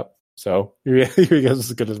looking it up. So your guess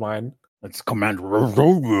is as good as mine. It's Commander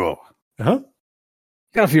Azonia. Uh-huh.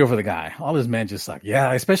 Got a feel for the guy. All his men just suck.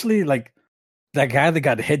 Yeah, especially like that guy that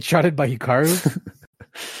got headshotted by Hikaru.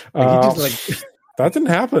 That didn't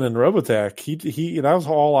happen in Robotech. He that was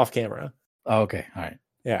all off camera. Oh, okay, all right.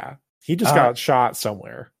 Yeah, he just got shot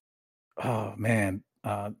somewhere. Oh man!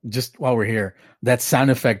 Just while we're here, that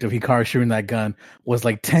sound effect of Hikaru shooting that gun was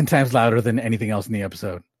like 10 times louder than anything else in the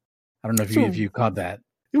episode. I don't know if you caught that.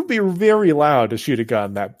 It would be very loud to shoot a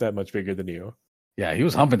gun that much bigger than you. Yeah, he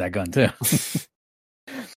was humping that gun too.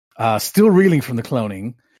 Still reeling from the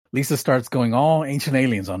cloning, Lisa starts going all Ancient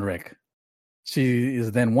Aliens on Rick. She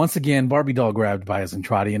is then once again Barbie doll grabbed by a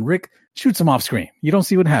Zentradi, and Rick shoots him off screen. You don't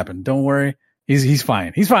see what happened. Don't worry. He's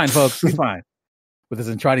fine. He's fine, folks. He's fine. With his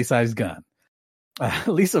Zentradi-sized gun.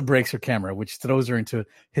 Lisa breaks her camera, which throws her into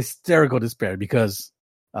hysterical despair because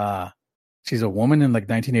she's a woman in like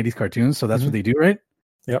 1980s cartoons, so that's what they do, right?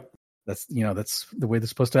 Yep. That's the way they're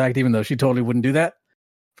supposed to act, even though she totally wouldn't do that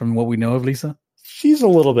from what we know of Lisa. She's a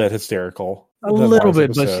little bit hysterical. A little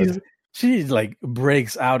bit, but she like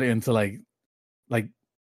breaks out into like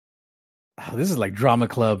this is like drama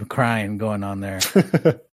club crying going on there.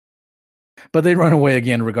 But they run away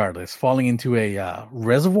again regardless, falling into a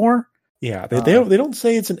reservoir. Yeah, they don't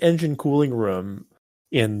say it's an engine cooling room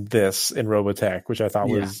in Robotech, which I thought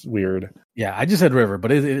was weird. Yeah, I just said river, but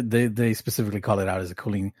they specifically call it out as a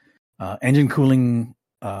cooling engine cooling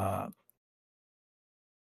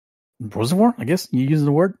reservoir. I guess you use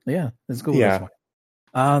the word. Yeah, let's go with this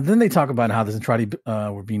one. Then they talk about how the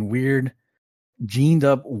Zentradi were being weird, gened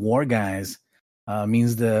up war guys.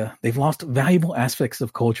 Means they've lost valuable aspects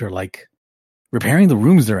of culture, like repairing the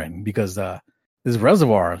rooms they're in, because this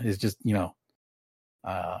reservoir is just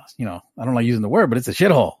I don't like using the word, but it's a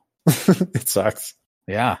shithole. It sucks.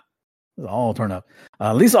 Yeah, it's all torn up.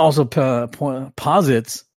 Lisa also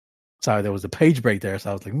posits. Sorry, there was a page break there, so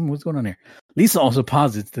I was like, what's going on here? Lisa also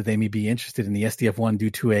posits that they may be interested in the SDF-1 due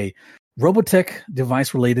to a Robotech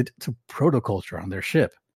device related to protoculture on their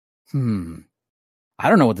ship. I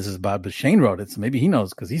don't know what this is about, but Shane wrote it, so maybe he knows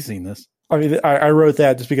because he's seen this. I mean, I wrote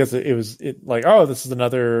that just because this is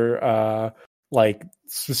another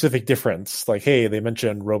specific difference. Like, hey, they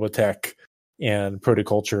mentioned Robotech and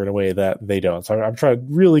protoculture in a way that they don't. So I'm trying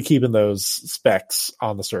really keeping those specs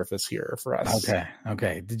on the surface here for us.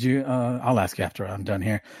 Okay. Did you? I'll ask you after I'm done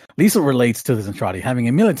here. Lisa relates to the Zentradi having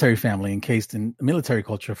a military family encased in military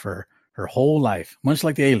culture for her whole life, much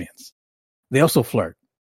like the aliens. They also flirt.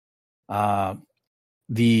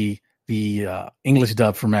 The English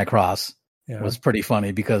dub for Matt Cross was pretty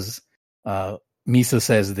funny because Misa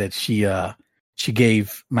says that she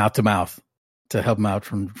gave mouth to mouth to help him out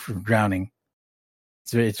from drowning.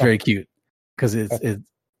 It's very cute because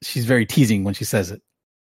she's very teasing when she says it.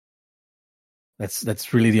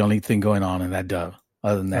 That's really the only thing going on in that dub.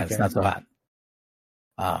 Other than that, it's not so hot.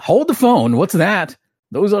 Hold the phone. What's that?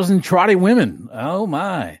 Those are Zentradi women. Oh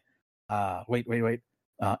my. Wait.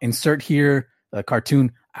 Insert here a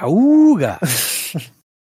cartoon. Auga.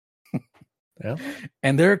 Yeah.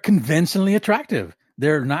 And they're conventionally attractive.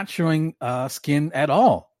 They're not showing skin at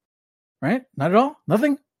all. Right? Not at all?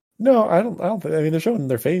 Nothing? No, I don't think. I mean, they're showing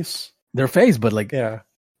their face. Their face, but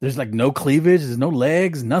there's like no cleavage, there's no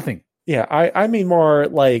legs, nothing. Yeah, I mean more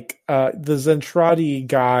like the Zentradi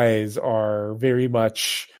guys are very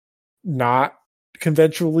much not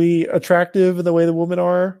conventionally attractive in the way the women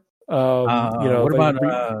are. What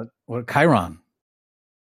about Chiron?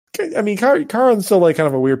 I mean, Chiron's still like kind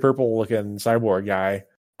of a weird purple looking cyborg guy.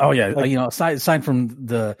 Oh yeah, aside from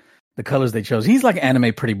the colors they chose, he's like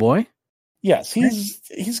anime pretty boy. Yes,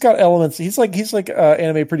 he's got elements. He's like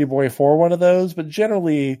anime pretty boy for one of those, but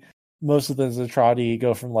generally most of the Zentradi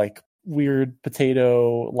go from like weird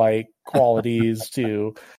potato like qualities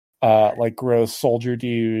to like gross soldier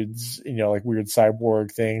dudes, like weird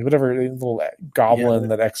cyborg thing, whatever little goblin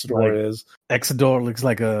that Exodor is. Exodor looks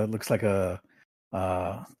like a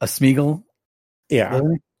Smeagol. Yeah.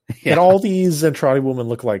 And all these Zentradi women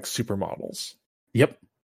look like supermodels. Yep.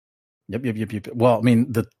 Well, I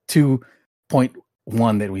mean, the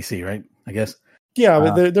 2.1 that we see, right? I guess. Yeah,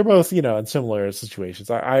 but they're both, in similar situations.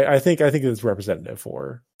 I think it's representative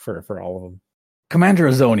for all of them. Commander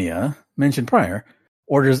Azonia, mentioned prior,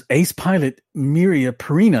 orders ace pilot Miria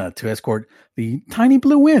Perina to escort the Tiny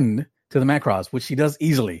Blue Wind to the Macross, which she does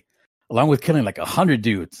easily, along with killing like 100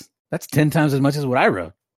 dudes. That's 10 times as much as what I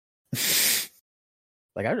wrote.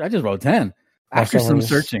 Like I just wrote 10. After some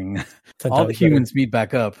searching, all the humans meet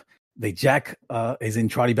back up. They jack his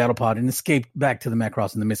Zentradi battle pod and escape back to the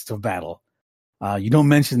Macross in the midst of battle. You don't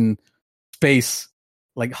mention space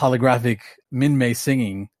like holographic Minmay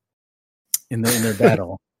singing in their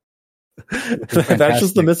battle. That's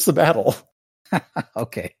just the midst of battle.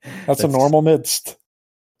 Okay. That's a normal midst.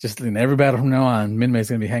 Just in every battle from now on, Minmay's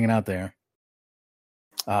going to be hanging out there.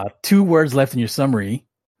 2 words left in your summary.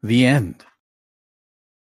 The end.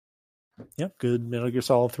 Yep. Good Metal Gear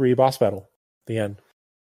Solid 3 boss battle. The end.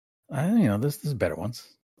 This is better ones.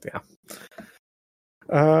 Yeah.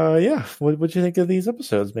 Yeah. What'd you think of these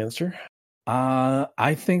episodes, Manster?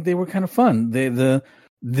 I think they were kind of fun.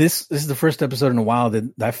 This is the first episode in a while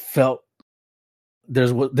that I felt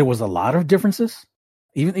there was a lot of differences,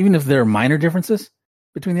 even if there are minor differences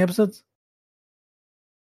between the episodes.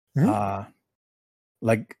 Mm-hmm.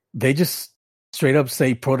 Like they just straight up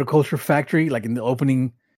say Protoculture Factory, like in the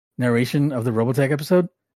opening narration of the Robotech episode.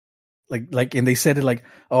 Like, and they said it like,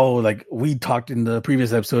 oh, like we talked in the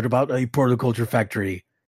previous episode about a Protoculture Factory,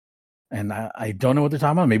 and I don't know what they're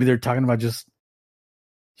talking about. Maybe they're talking about just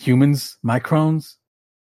humans, microns,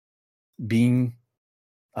 being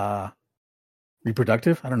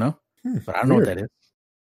reproductive. I don't know, but I don't know what that is.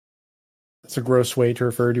 It's a gross way to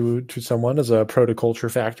refer to someone as a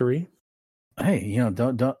Protoculture Factory. Hey,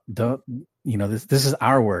 don't this is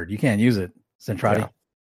our word. You can't use it, Zentradi. Yeah.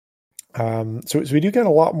 So we do get a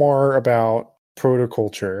lot more about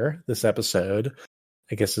protoculture this episode.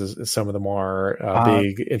 I guess is some of the more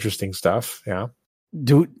big, interesting stuff. Yeah.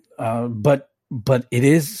 But it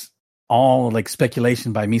is all like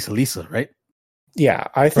speculation by Misa Lisa, right? Yeah,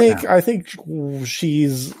 I think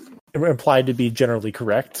she's implied to be generally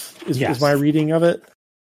correct. Is my reading of it.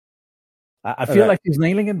 I feel like she's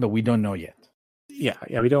nailing it, but we don't know yet. Yeah,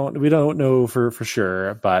 we don't know for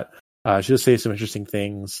sure, but. She does say some interesting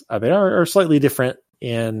things. They are slightly different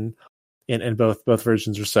in both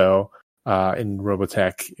versions or so. In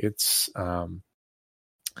Robotech, it's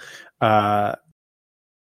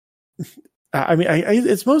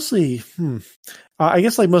it's mostly I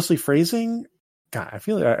guess like mostly phrasing. God, I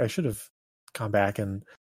feel like I should have gone back and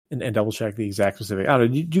double check the exact specific. I don't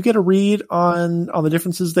know. Did you get a read on the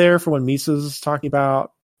differences there for when Misa's talking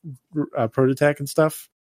about Prototech and stuff?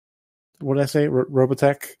 What did I say?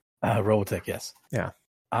 Robotech. Robotech, yes. Yeah.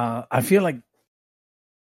 I feel like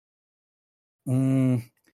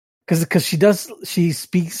because she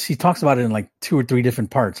talks about it in like 2 or 3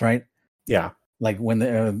 different parts, right? Yeah. Like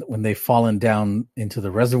when they've fallen down into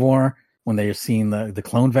the reservoir, when they're seeing the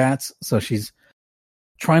clone vats. So she's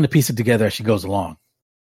trying to piece it together as she goes along.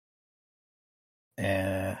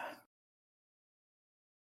 I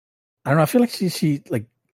don't know. I feel like she like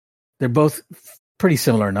they're both pretty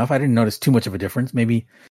similar enough. I didn't notice too much of a difference. Maybe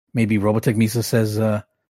Robotech Misa says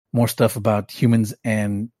more stuff about humans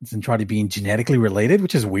and Zentradi being genetically related,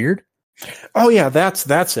 which is weird. Oh yeah, that's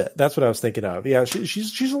it. That's what I was thinking of. Yeah,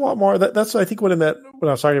 she's a lot more. That's I think what I meant when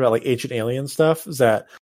I was talking about like ancient alien stuff is that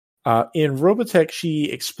in Robotech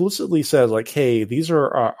she explicitly says like, hey, these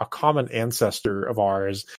are a common ancestor of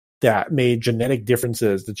ours that made genetic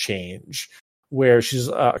differences to change. Where she's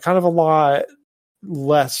kind of a lot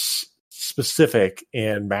less specific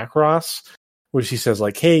in Macross, where she says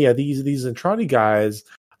like, hey, yeah, these Zentradi guys,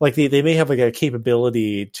 like they may have like a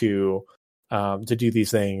capability to do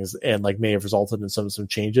these things and like may have resulted in some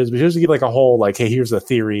changes. But here's to give like a whole like, hey, here's a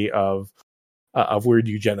theory of weird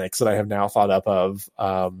eugenics that I have now thought up of,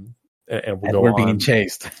 and we're being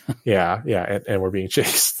chased. yeah, and we're being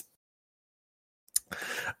chased.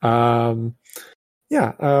 What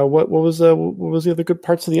was the other good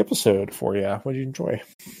parts of the episode for you? What did you enjoy?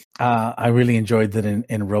 I really enjoyed that in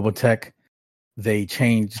Robotech they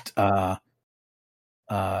changed from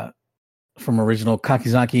original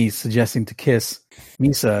Kakizaki suggesting to kiss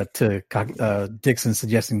Misa to Dixon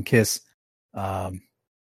suggesting kiss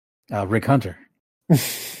Rick Hunter.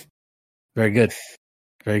 Very good.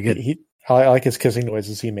 I like his kissing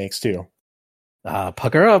noises he makes too.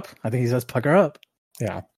 Pucker up. I think he says pucker up.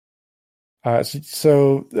 Yeah.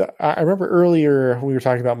 So I remember earlier we were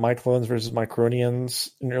talking about Myclones versus Micronians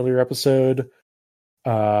in an earlier episode.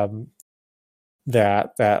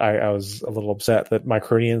 I was a little upset that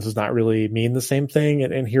Micronians does not really mean the same thing,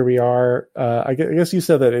 and here we are. I guess you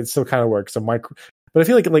said that it still kind of works. So but I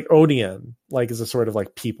feel like Onian is a sort of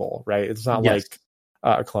like people, right? It's not like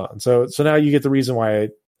a clone. So now you get the reason why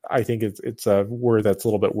I think it's a word that's a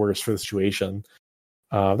little bit worse for the situation.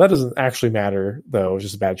 That doesn't actually matter, though. It's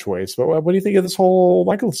just a bad choice. But what do you think of this whole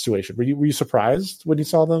Michael situation? Were you surprised when you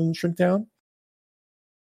saw them shrink down?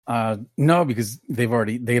 No, because they'd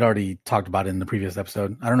already talked about it in the previous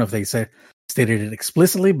episode. I don't know if they stated it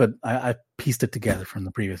explicitly, but I pieced it together from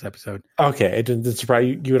the previous episode. Okay, it didn't surprise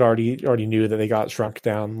you. You had already knew that they got shrunk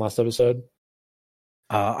down last episode.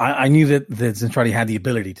 I knew that Zentradi had the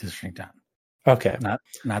ability to shrink down. Okay,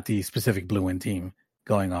 not the specific Blue Wind team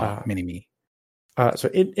going off mini-me. So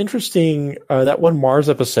interesting. That one Mars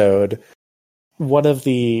episode, one of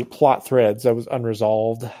the plot threads that was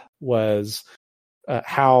unresolved was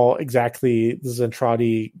how exactly the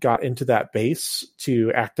Zentradi got into that base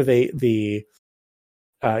to activate the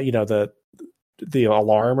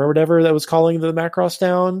alarm or whatever that was calling the Macross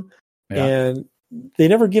down, and they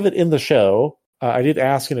never give it in the show. I did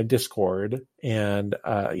ask in a Discord, and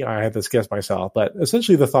I had this guess myself, but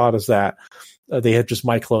essentially the thought is that they had just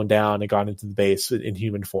micloned down and gone into the base in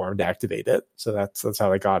human form to activate it. So that's how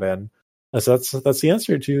they got in. So that's the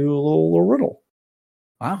answer to a little riddle.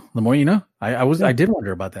 Wow, the more you know. I did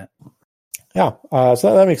wonder about that. Yeah,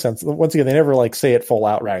 so that makes sense. Once again, they never say it full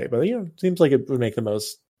out right, but it seems like it would make the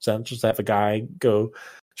most sense just to have a guy go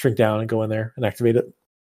shrink down and go in there and activate it.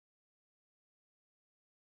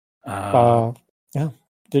 Yeah.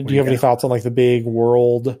 Do you have any thoughts on the big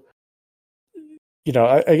world?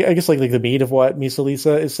 I guess the meat of what Misa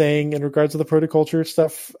Lisa is saying in regards to the protoculture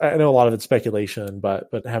stuff. I know a lot of it's speculation, but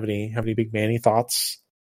have any big Manny thoughts?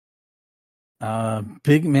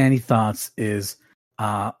 Big Manny thoughts is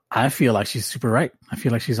I feel like she's super right. I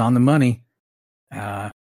feel like she's on the money.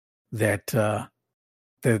 That the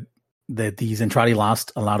Zentradi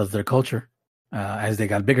lost a lot of their culture as they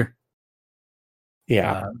got bigger.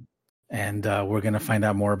 Yeah. And we're going to find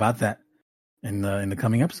out more about that in the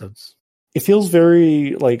coming episodes. It feels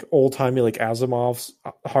very old-timey, Asimov's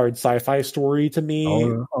hard sci-fi story to me.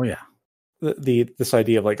 Oh yeah. This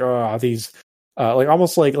idea of these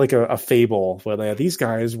almost like a fable where these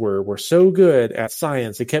guys were so good at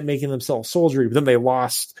science, they kept making themselves soldiery, but then they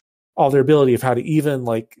lost all their ability of how to even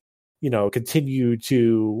continue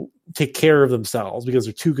to take care of themselves because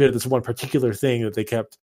they're too good at this one particular thing that they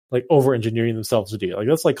kept over engineering themselves to do.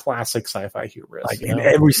 That's classic sci-fi hubris. And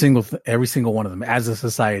every single one of them as a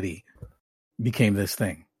society became this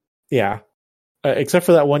thing. Yeah. Except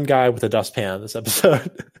for that one guy with a dustpan this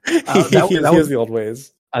episode. He has the old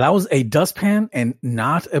ways. That was a dustpan and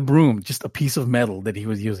not a broom, just a piece of metal that he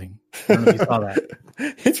was using. I don't know if you saw that.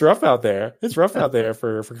 It's rough out there. It's rough out there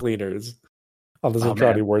for cleaners on the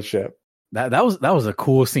Zentradi warship. That was a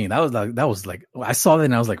cool scene. That was I saw that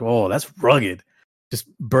and I was like, oh, that's rugged. Just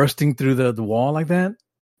bursting through the wall like that.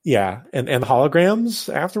 Yeah, and the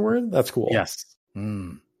holograms afterward. That's cool. Yes.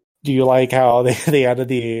 Mm. Do you like how they added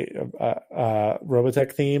the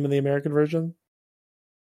Robotech theme in the American version?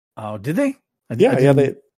 Oh, did they? They had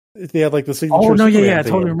the signature. Oh no, Superman yeah, I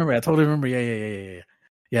theme. totally remember. Yeah.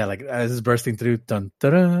 Yeah, as it's bursting through. Dun,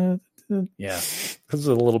 dun, dun. Yeah, this is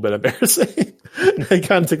a little bit embarrassing. It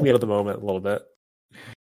kind of took me out of the moment a little bit.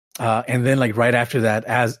 And then right after that,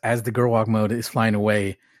 as the Gerwalk mode is flying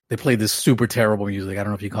away, they play this super terrible music. I don't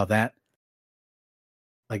know if you call that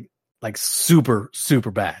like super,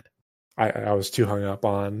 super bad. I was too hung up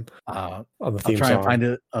on the theme I'll try song. and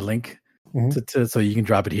find a link to so you can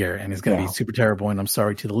drop it here, and it's going to be super terrible. And I'm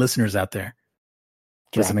sorry to the listeners out there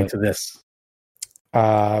listening to this.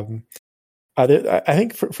 I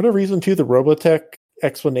think for no reason too, the Robotech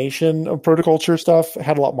explanation of protoculture stuff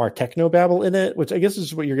had a lot more technobabble in it, which I guess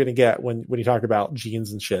is what you're going to get when you talk about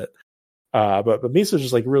genes and shit. But Misa's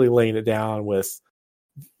just really laying it down with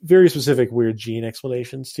very specific weird gene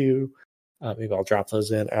explanations too. Maybe I'll drop those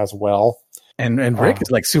in as well. And Rick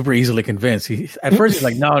is super easily convinced. At first he's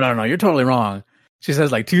like, no, you're totally wrong. She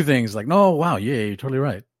says two things no, wow, yeah, you're totally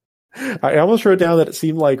right. I almost wrote down that it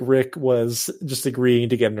seemed like Rick was just agreeing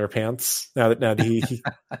to get in her pants. Now that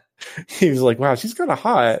he was like, wow, she's kind of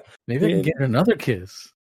hot. Maybe I can get another kiss.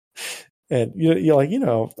 And you're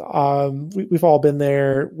we've all been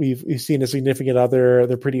there. We've seen a significant other.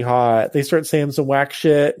 They're pretty hot. They start saying some whack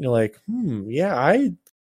shit, and you're like, yeah,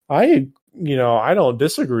 I don't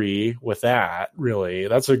disagree with that. Really,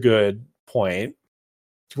 that's a good point.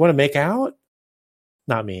 Do you want to make out?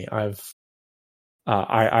 Not me.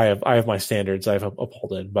 I have my standards I've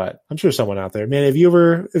upholded, but I'm sure someone out there, man, have you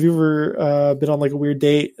ever been on like a weird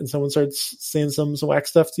date and someone starts saying some whack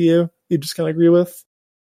stuff to you just kind of agree with?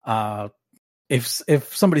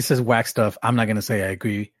 If somebody says whack stuff, I'm not going to say I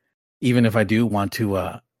agree, even if I do want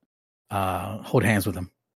to hold hands with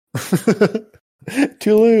them.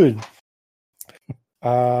 Too lewd.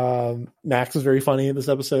 Max is very funny in this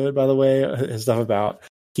episode, by the way. His stuff about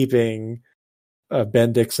keeping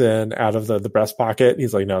Ben Dixon out of the breast pocket.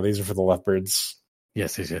 He's like, no, these are for the leopards.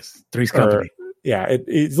 Yes. Three's company.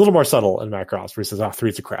 It's a little more subtle in Macross, where he says,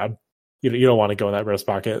 three's a crowd. You don't want to go in that breast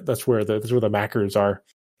pocket. That's where the Mackers are.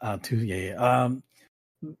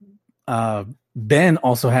 Ben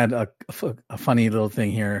also had a funny little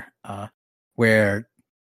thing here, where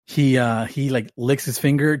he like licks his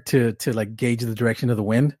finger to like gauge the direction of the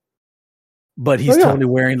wind, but he's totally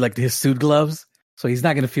wearing like his suit gloves, so he's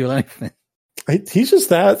not going to feel anything. He's just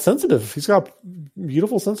that sensitive. He's got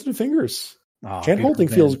beautiful, sensitive fingers. Hand holding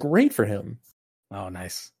feels great for him. Oh,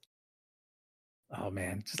 nice. Oh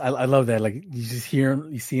man, I love that. Like you just hear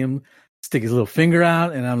him, you see him stick his little finger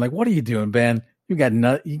out, and I'm like, "What are you doing, Ben? You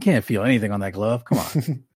can't feel anything on that glove. Come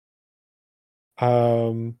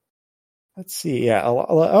on." Let's see. Yeah.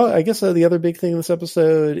 I guess the other big thing in this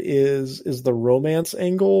episode is the romance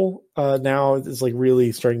angle. Now it's like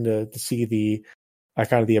really starting to see the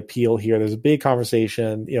kind of the appeal here. There's a big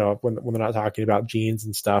conversation, when they're not talking about genes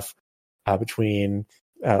and stuff, between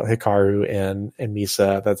Hikaru and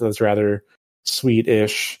Misa. That's rather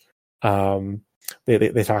sweet-ish.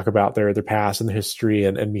 They talk about their past and their history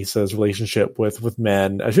and Misa's relationship with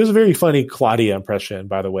men. She has a very funny Claudia impression,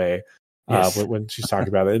 by the way. Yes. When she's talking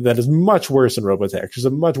about it, that is much worse in Robotech. She's a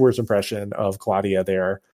much worse impression of Claudia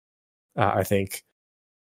there, I think,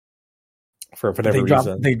 for whatever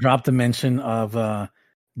reason. They dropped the mention of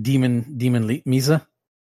Demon Misa.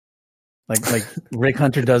 Like Rick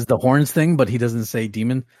Hunter does the horns thing, but he doesn't say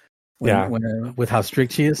demon. With how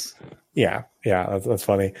strict she is. Yeah, that's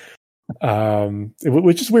funny.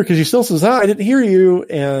 Which is weird because she still says, "I didn't hear you,"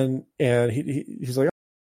 and he's like,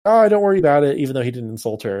 "Oh, don't worry about it," even though he didn't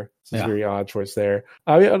insult her. It's a very odd choice there.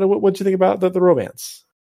 What do you think about the romance?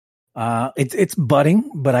 It's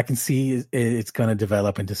budding, but I can see it's going to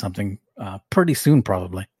develop into something pretty soon,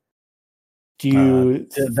 probably. Do you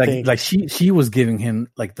think... like she was giving him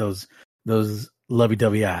like those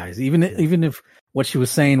lovey-dovey eyes, even if what she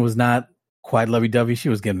was saying was not quite lovey-dovey, she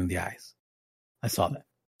was giving him the eyes. I saw that.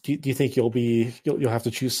 Do you think you'll have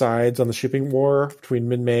to choose sides on the shipping war between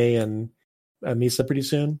Min-Mei and Misa pretty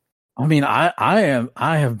soon? I mean, I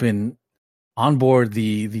have been on board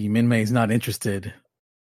the Min-Mei is not interested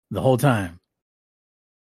the whole time.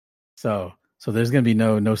 So there's going to be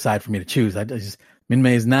no side for me to choose.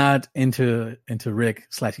 Min-Mei is not into Rick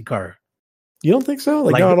 / Hikaru. You don't think so?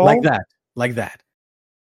 Not at all? Like that.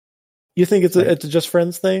 You think it's a just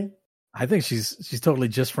friends thing? I think she's totally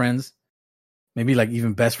just friends. Maybe like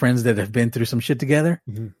even best friends that have been through some shit together,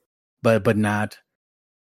 but not.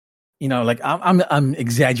 Like I'm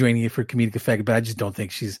exaggerating it for comedic effect, but I just don't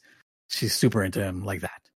think she's super into him like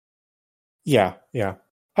that. Yeah.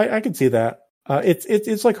 I can see that.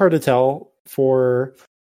 It's like hard to tell for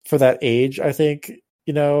that age. I think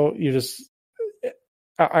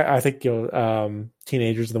I think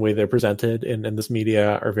teenagers and the way they're presented in this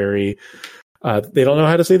media are very. They don't know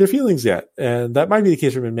how to say their feelings yet, and that might be the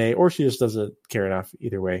case for Min-Mei, or she just doesn't care enough.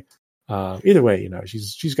 Either way,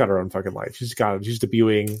 she's got her own fucking life. She's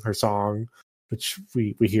debuting her song, which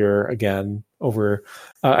we hear again over.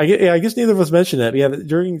 I guess neither of us mentioned it. Yeah,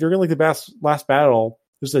 during like the last battle,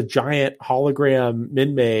 there's a giant hologram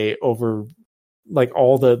Min-Mei over like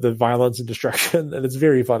all the violence and destruction, and it's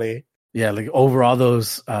very funny. Yeah, like over all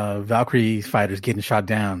those Valkyrie fighters getting shot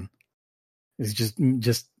down. It's just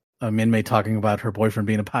Min-Mei talking about her boyfriend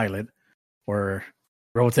being a pilot, or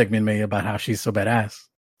Robotech Min-Mei about how she's so badass.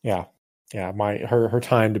 Yeah, her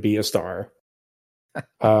time to be a star.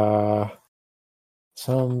 Some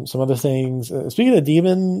other things. Speaking of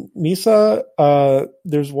Demon Misa,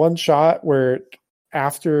 there's one shot where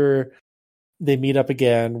after they meet up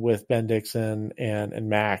again with Ben Dixon and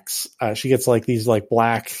Max, she gets like these like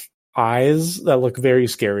black eyes that look very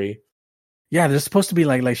scary. Yeah, they're supposed to be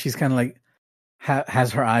like she's kind of like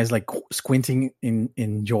has her eyes like squinting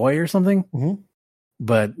in joy or something. Mm-hmm.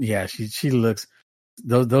 But yeah, she looks.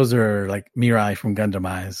 Those are like Mirai from Gundam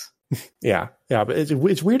eyes. Yeah, but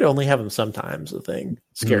it's weird to only have them sometimes. The thing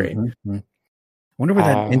scary. Mm-hmm. I wonder where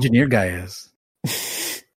that engineer guy is.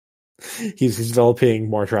 He's developing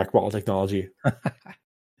more trackball technology.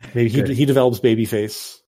 Maybe he develops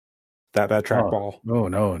Babyface. That trackball. Oh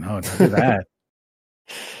no, don't do that.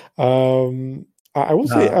 I will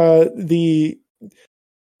say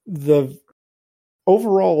the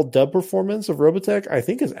overall dub performance of Robotech, I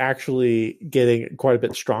think, is actually getting quite a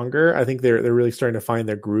bit stronger. I think they're really starting to find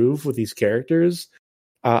their groove with these characters.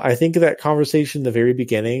 I think that conversation in the very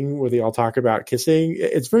beginning where they all talk about kissing,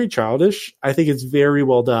 it's very childish. I think it's very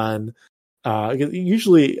well done.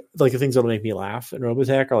 Usually, like the things that'll make me laugh in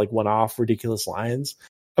Robotech are like one-off ridiculous lines.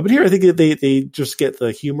 But here, I think they just get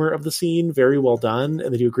the humor of the scene very well done,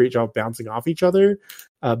 and they do a great job bouncing off each other.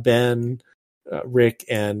 Ben, Rick,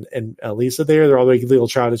 and Lisa they're all like little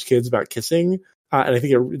childish kids about kissing. And I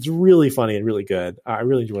think it's really funny and really good. I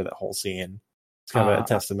really enjoy that whole scene. It's kind of a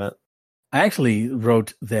testament. I actually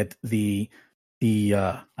wrote that the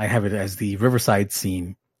I have it as the Riverside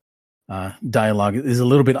scene dialogue is a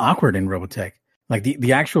little bit awkward in Robotech. Like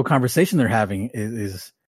the actual conversation they're having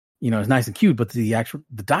is is nice and cute, but the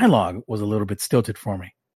dialogue was a little bit stilted for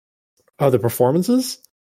me. Oh, the performances?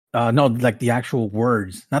 No, like the actual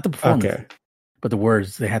words, not the performance, okay, but the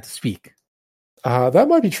words they had to speak. That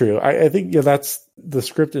might be true. I think that's the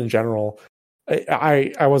script in general.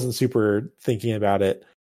 I wasn't super thinking about it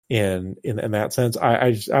in that sense. I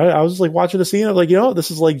was just like watching the scene. I'm like,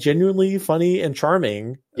 this is like genuinely funny and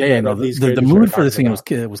charming. Yeah. No, the mood for the scene was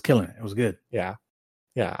killing it. It was good. Yeah.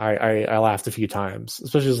 I laughed a few times,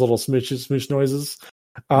 especially those little smooch noises.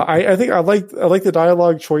 I think I like the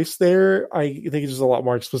dialogue choice there. I think it's just a lot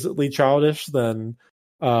more explicitly childish than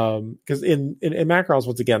because in Macross,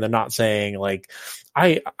 once again, they're not saying like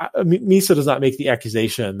Misa does not make the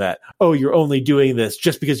accusation that, oh, you're only doing this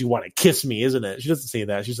just because you want to kiss me, isn't it? She doesn't say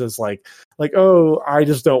that. She says like, oh, I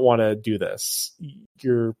just don't want to do this.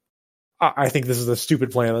 I think this is a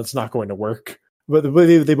stupid plan that's not going to work. But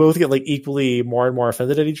they both get like equally more and more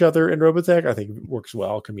offended at each other in Robotech. I think it works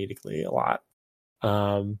well comedically a lot.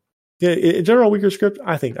 In general, weaker script.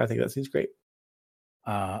 I think that seems great.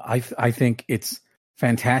 I think it's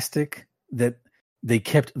fantastic that they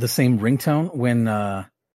kept the same ringtone when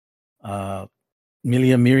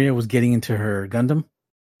Miria was getting into her Gundam.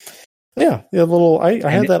 Yeah, little. I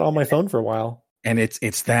had that on my phone for a while, and it's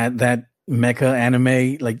that mecha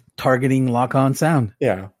anime like targeting lock-on sound.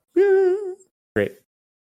 Yeah, great.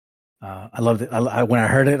 I loved it. When I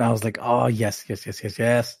heard it, I was like, oh yes.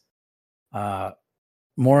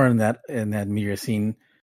 More in that Miria scene.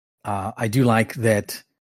 I do like that.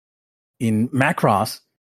 In Macross,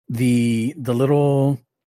 the little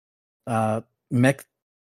mech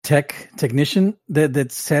technician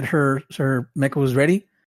that said her mecha was ready.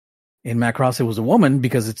 In Macross, it was a woman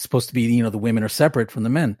because it's supposed to be the women are separate from the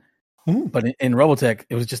men. But in Robotech,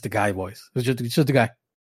 it was just a guy voice. It was just a guy.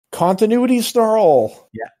 Continuity snarl.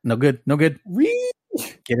 Yeah, no good. Get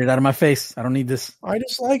it out of my face. I don't need this. I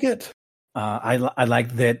dislike it. I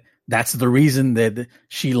like that. That's the reason that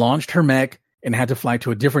she launched her mech and had to fly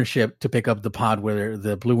to a different ship to pick up the pod where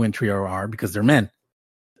the Blue Wind Trio are, because they're men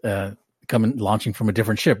launching from a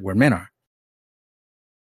different ship where men are.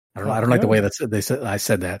 I don't like the way I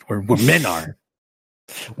said that where men are,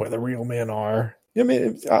 where the real men are. I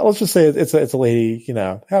mean, let's just say it's a lady.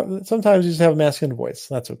 Sometimes you just have a masculine voice.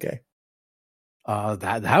 That's okay.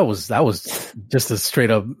 That was just a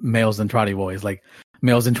straight up males and trotty voice, like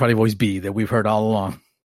males and trotty voice B that we've heard all along.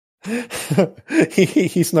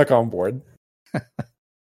 he snuck on board.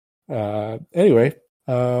 Anyway,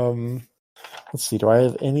 let's see. Do I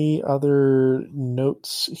have any other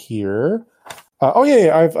notes here?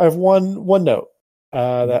 Yeah. I've one note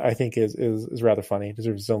that I think is rather funny.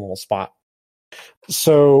 Deserves its own little spot.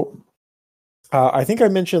 So, I think I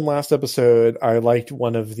mentioned last episode I liked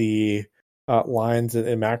one of the lines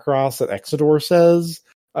in Macross that Exodor says.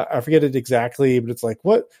 I forget it exactly, but it's like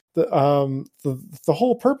what the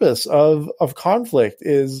whole purpose of conflict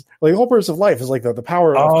is, like the whole purpose of life is like the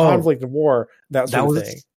power of conflict and war, that sort of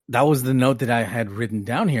thing. That was the note that I had written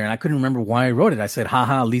down here, and I couldn't remember why I wrote it. I said,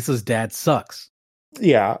 haha, Lisa's dad sucks.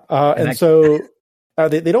 Yeah. So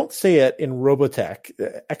they don't say it in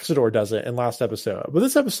Robotech. Exodor does it in last episode. But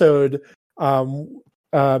this episode,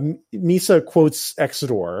 Misa quotes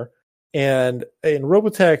Exodor. And in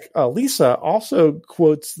Robotech, Lisa also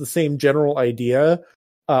quotes the same general idea,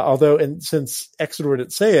 since Exodor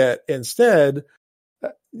didn't say it, instead,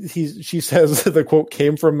 she says the quote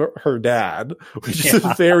came from her dad, which is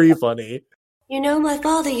very funny. My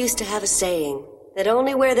father used to have a saying that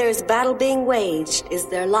only where there's battle being waged is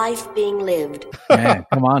there life being lived. Man,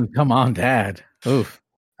 come on, Dad. Oof.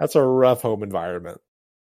 That's a rough home environment.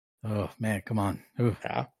 Oh, man, come on. Oof.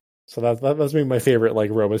 Yeah. So that's maybe my favorite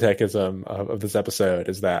like Robotechism of this episode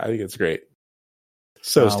is that I think it's great.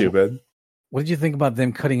 So stupid. What did you think about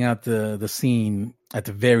them cutting out the scene at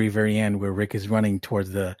the very, very end where Rick is running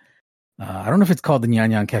towards the I don't know if it's called the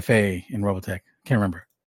Nyan Nyan Cafe in Robotech. Can't remember.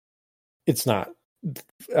 It's not.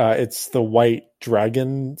 It's the white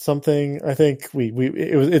dragon something. I think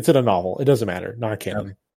it's in a novel. It doesn't matter. Not canon.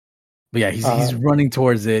 Okay. But yeah, he's running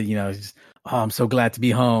towards it. He's, I'm so glad to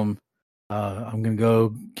be home. I'm gonna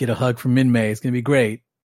go get a hug from Min-Mei. It's gonna be great.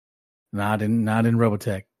 Not in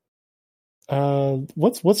Robotech.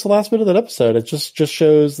 What's the last bit of that episode? It just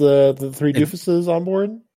shows the three doofuses on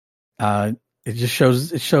board. It just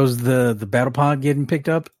shows the battle pod getting picked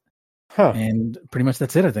up, and pretty much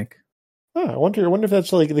that's it. I think. I wonder if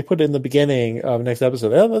that's like they put it in the beginning of next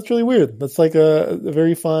episode. Yeah, that's really weird. That's like a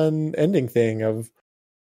very fun ending thing of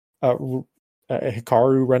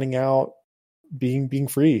Hikaru running out, being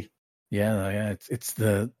free. Yeah. It's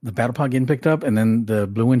the battle pod getting picked up, and then the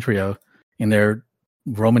Blue Wind Trio in their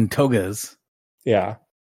Roman togas. Yeah.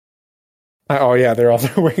 Oh yeah, they're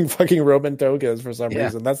also wearing fucking Roman togas for some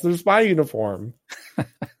reason. That's their spy uniform.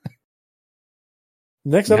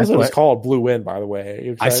 Next episode is called Blue Wind, by the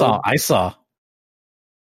way. I saw.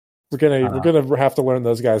 We're gonna have to learn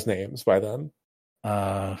those guys' names by then.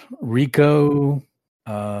 Rico.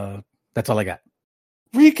 That's all I got.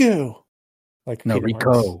 Riku.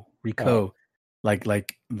 Rico. Rico.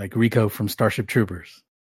 Like Rico from Starship Troopers.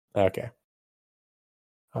 Okay.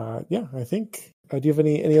 I think. Do you have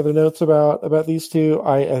any other notes about these two?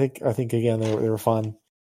 I think again they were fun.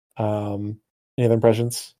 Any other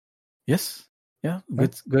impressions? Yes. Yeah.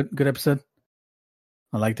 Good episode.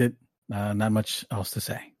 I liked it. Not much else to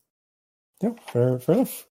say. Yeah. Fair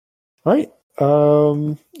enough. All right.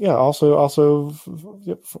 Also,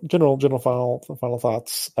 general final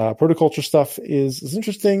thoughts. Protoculture stuff is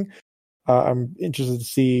interesting. I'm interested to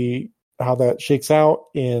see how that shakes out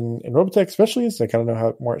in Robotech, especially, so I kind of know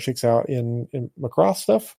how more it shakes out in Macross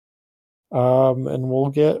stuff. And we'll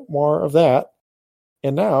get more of that.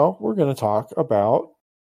 And now we're going to talk about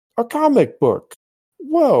a comic book.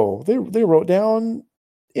 Whoa, they wrote down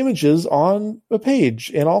images on a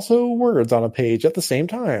page and also words on a page at the same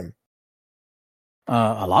time.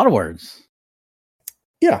 A lot of words.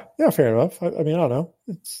 Yeah, fair enough. I mean, I don't know.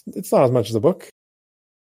 It's not as much as a book.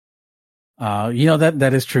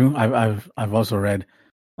 That is true. I've also read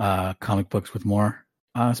comic books with more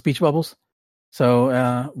speech bubbles. So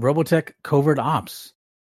Robotech Covert Ops,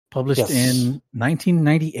 published in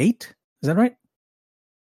 1998. Is that right?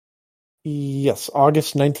 Yes,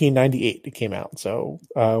 August 1998 it came out. So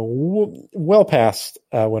well past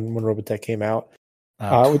when Robotech came out.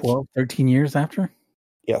 13 years after?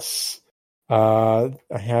 Yes. I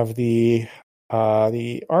have the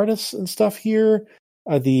artists and stuff here.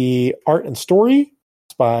 The art and story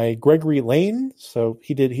is by Gregory Lane, so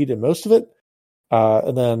he did most of it.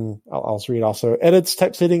 And then I'll also read edits,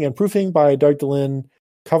 typesetting, and proofing by Doug DeLynn.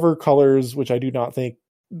 Cover colors, which I do not think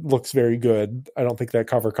looks very good. I don't think that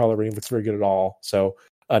cover coloring looks very good at all. So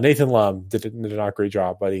Nathan Lum did not a great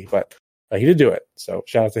job, buddy, but he did do it. So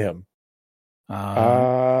shout out to him.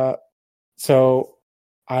 So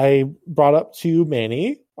I brought up to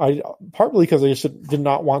Manny. Partly because I just did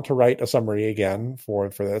not want to write a summary again for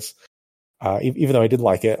this, even though I did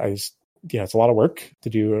like it. It's a lot of work to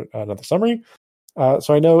do another summary.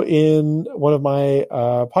 So I know in one of my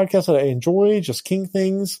podcasts that I enjoy, Just King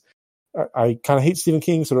Things, I kind of hate Stephen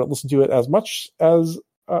King, so I don't listen to it as much as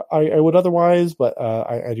I would otherwise. But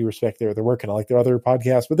I do respect their work, and I like their other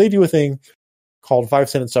podcasts. But they do a thing called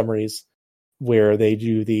 5-sentence summaries, where they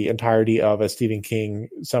do the entirety of a Stephen King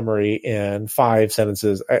summary in 5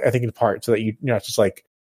 sentences, I think in part, so that you're not just like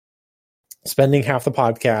spending half the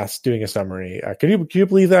podcast doing a summary. Can you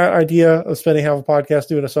believe that idea of spending half a podcast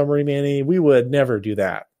doing a summary, Manny? We would never do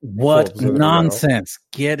that. What nonsense.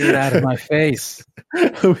 Get it out of my face.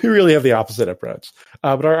 We really have the opposite approach.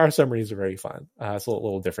 But our summaries are very fun. It's a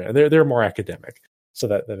little different. And they're more academic. So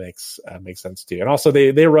that makes sense too. And also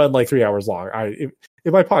they run like 3 hours long.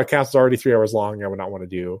 If my podcast is already 3 hours long, I would not want to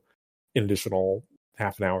do an additional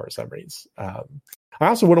half an hour summaries. I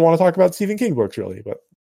also wouldn't want to talk about Stephen King books really, but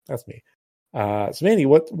that's me. So Manny,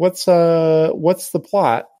 what's the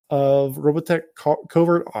plot of Robotech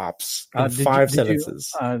Covert Ops in 5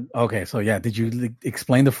 sentences? Okay, so yeah, did you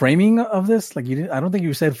explain the framing of this? Like you did, I don't think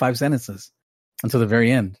you said 5 sentences until the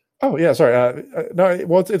very end. Oh yeah, sorry. No,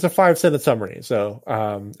 well, it's a 5-sentence summary. So,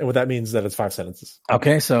 and what that means is that it's 5 sentences.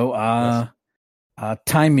 Okay, so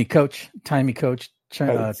time me, coach. Time me, coach.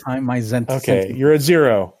 Time my Zen. Okay, you're at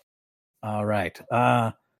 0. All right.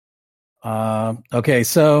 Okay,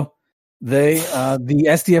 so the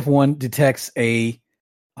SDF-1 detects a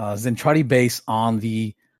Zentradi base on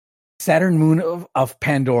the Saturn moon of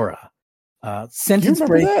Pandora. Sentence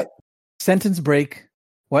break. That? Sentence break.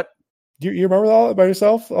 What? You remember all by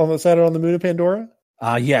yourself on the Saturn on the moon of Pandora?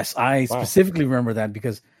 Yes, I specifically remember that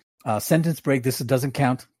because sentence break. This doesn't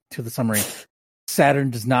count to the summary. Saturn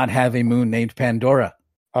does not have a moon named Pandora.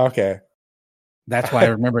 Okay. That's why I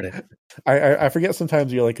remembered it. I forget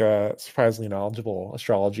sometimes you're like a surprisingly knowledgeable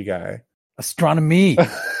astrology guy. Astronomy.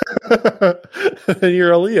 And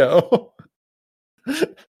you're a Leo.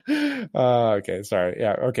 Okay, sorry.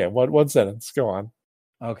 Yeah, okay. One sentence. Go on.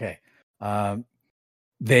 Okay.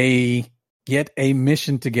 They get a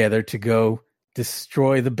mission together to go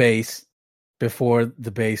destroy the base before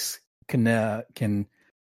the base can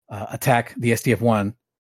attack the SDF-1.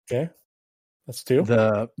 Okay. That's 2.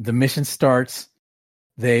 The mission starts.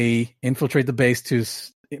 They infiltrate the base to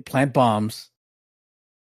plant bombs.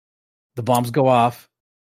 The bombs go off.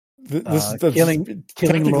 That's killing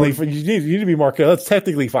technically, Lord. you need to be more careful. That's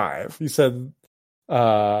technically 5. You said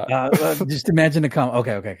Just imagine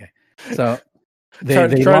Okay. So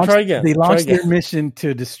try again. They launched Try their again. mission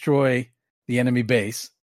to destroy the enemy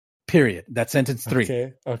base. Period. That's sentence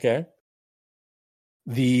 3. Okay.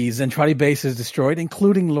 The Zentradi base is destroyed,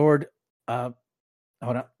 including Lord Baran,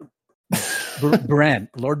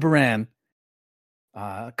 Lord Baran,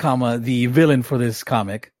 comma, the villain for this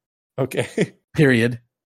comic. Okay. Period.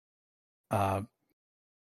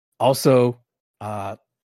 Also,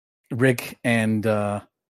 Rick and what's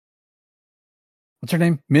her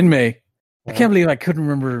name? Minmay. I can't believe I couldn't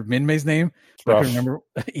remember Minmay's name. I could remember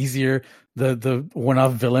easier the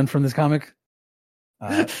one-off villain from this comic.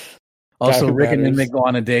 Also, Rick and Minmay go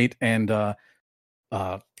on a date, and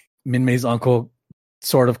Minmay's uncle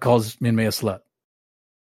sort of calls Minmay a slut.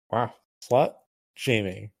 Wow, slut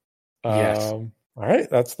shaming. Yes. All right,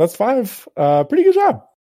 that's 5. Pretty good job.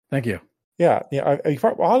 Thank you. Yeah. I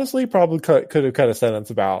honestly probably could have cut a sentence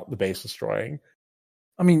about the base destroying.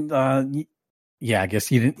 I mean, yeah, I guess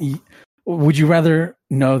you didn't. Would you rather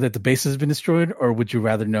know that the base has been destroyed, or would you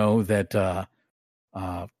rather know that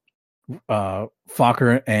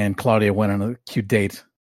Fokker and Claudia went on a cute date?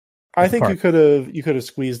 I think you could have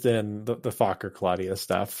squeezed in the Fokker Claudia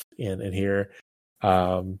stuff in here.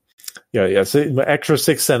 So extra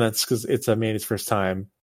 6 sentence because it's Manny's first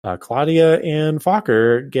time. Claudia and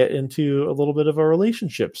Fokker get into a little bit of a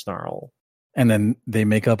relationship snarl, and then they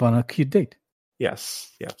make up on a cute date.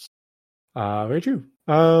 Yes. Very true.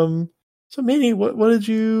 So Manny, what did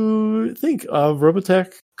you think of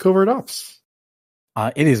Robotech Covert Ops?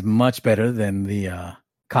 It is much better than the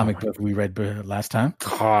comic book we read last time.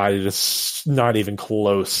 God, it's not even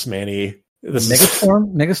close, Manny.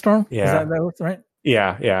 Megastorm? Yeah. Is that right?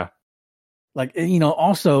 Yeah. Like,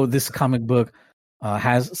 also this comic book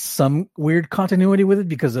has some weird continuity with it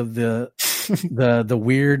because of the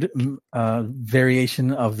weird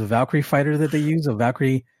variation of the Valkyrie fighter that they use, a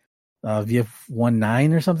Valkyrie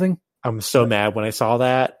VF-19 or something. I'm so mad when I saw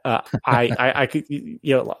that. I could,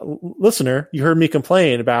 listener, you heard me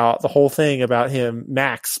complain about the whole thing about him,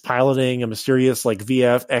 Max, piloting a mysterious like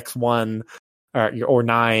VF X1 or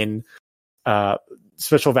 9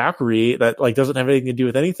 special Valkyrie that like doesn't have anything to do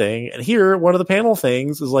with anything. And here, one of the panel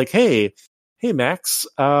things is like, hey Max,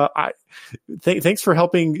 thanks for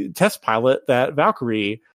helping test pilot that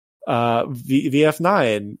Valkyrie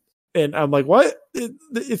VF9. And I'm like, what?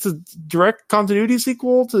 It's a direct continuity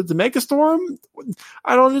sequel to Megastorm?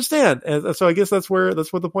 I don't understand. And so I guess that's what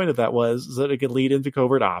the point of that was, is that it could lead into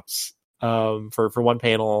Covert Ops for one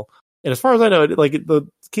panel. And as far as I know, like the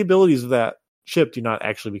capabilities of that ship do not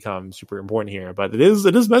actually become super important here, but it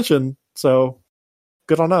is mentioned. So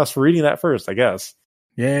good on us for reading that first, I guess.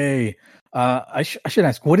 Yay! I should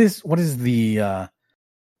ask, what is the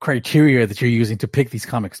criteria that you're using to pick these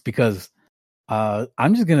comics? Because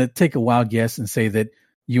I'm just going to take a wild guess and say that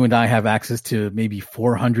you and I have access to maybe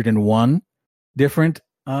 401 different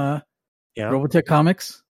Robotech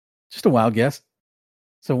comics. Just a wild guess.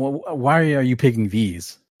 So why are you picking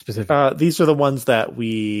these specifically? These are the ones that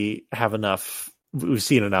we have enough. We've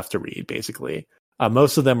seen enough to read, basically.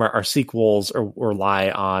 Most of them are sequels or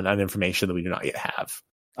rely on information that we do not yet have.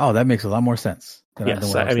 Oh, that makes a lot more sense.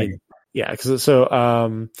 Yes, I mean, yeah. Because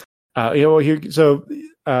so, you're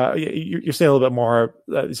saying a little bit more.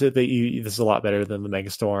 So that this is a lot better than the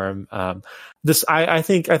Megastorm. This, I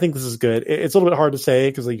think this is good. It's a little bit hard to say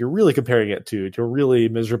because like you're really comparing it to a really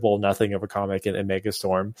miserable nothing of a comic in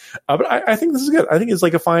Megastorm. But I think this is good. I think it's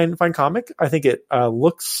like a fine comic. I think it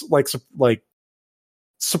looks like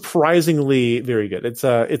surprisingly very good.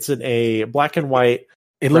 It's in a black and white.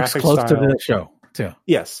 It looks close to the show too.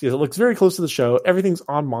 Yes, it looks very close to the show. Everything's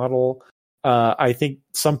on model. I think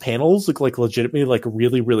some panels look like legitimately like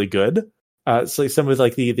really, really good. So some of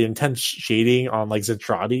like the intense shading on like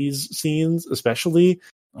Zentradi's scenes, especially.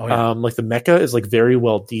 Oh, yeah. Like the mecha is like very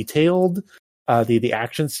well detailed. The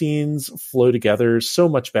action scenes flow together so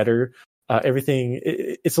much better. everything.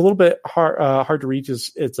 It's a little bit hard to reach.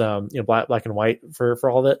 It's black and white for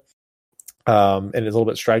all of it, and it's a little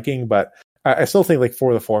bit striking. But I still think like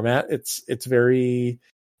for the format, it's very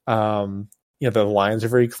the lines are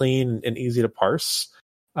very clean and easy to parse.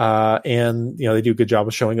 And they do a good job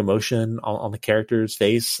of showing emotion on the character's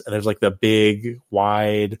face, and there's like the big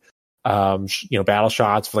wide battle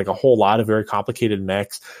shots for like a whole lot of very complicated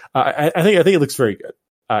mechs. I think it looks very good,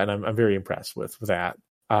 and I'm very impressed with that.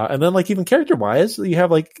 And then like even character wise, you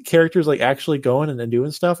have like characters like actually going and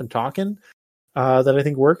doing stuff and talking that I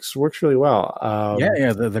think works really well.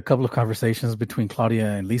 The couple of conversations between Claudia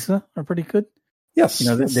and Lisa are pretty good. Yes,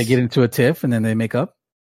 they get into a tiff and then they make up.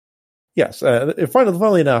 Yes,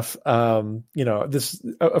 funnily enough, this,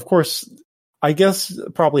 of course, I guess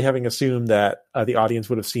probably having assumed that the audience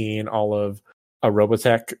would have seen all of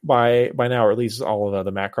Robotech by now, or at least all of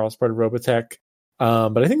the Macross part of Robotech.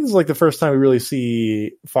 But I think this is like the first time we really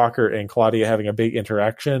see Fokker and Claudia having a big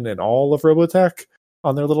interaction in all of Robotech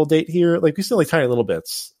on their little date here. Like we see like tiny little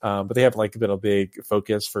bits, but they have like a bit of big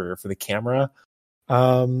focus for the camera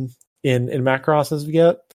in Macross as we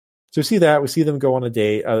get. So we see that. We see them go on a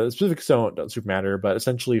date. The specifics don't super matter, but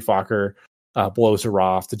essentially Fokker blows her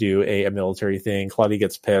off to do a military thing. Claudia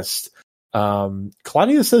gets pissed.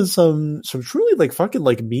 Claudia says some truly like fucking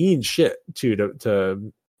like mean shit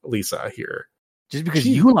to Lisa here. Just because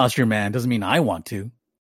you lost your man doesn't mean I want to.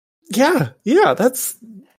 Yeah, that's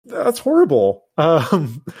horrible.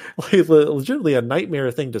 Legitimately a nightmare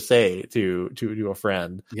thing to say to a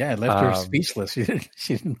friend. Yeah, it left her speechless. She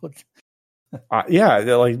didn't look. Be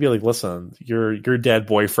like, listen, your dead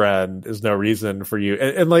boyfriend is no reason for you,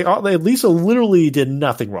 and like Lisa literally did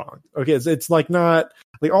nothing wrong. Okay, it's like not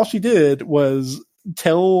like all she did was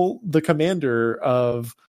tell the commander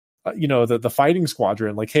of the fighting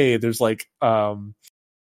squadron, like, hey, there's like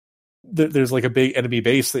there's like a big enemy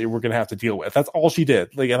base that we're gonna have to deal with. That's all she did.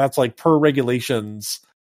 Like, and that's like per regulations,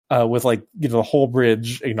 with like the whole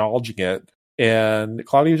bridge acknowledging it. And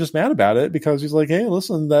Claudia was just mad about it because he's like, hey,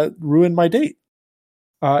 listen, that ruined my date.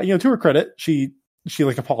 To her credit, she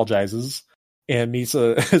like apologizes, and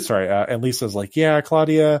and Lisa's like, yeah,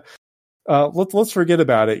 Claudia, let's forget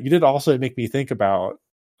about it. You did also make me think about,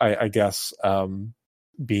 I guess,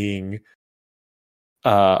 being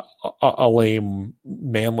a lame,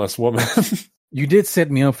 manless woman. You did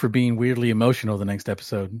set me up for being weirdly emotional the next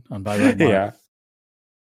episode on Bye Bye Mark.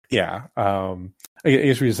 Yeah. I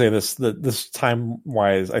guess we should say this time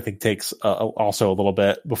wise, I think takes also a little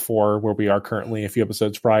bit before where we are currently, a few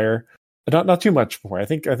episodes prior. Not too much before. I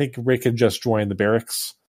think Rick had just joined the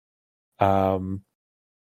barracks. Maybe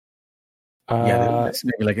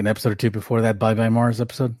like an episode or two before that Bye Bye Mars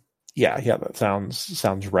episode. Yeah, that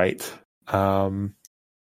sounds right.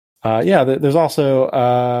 There's also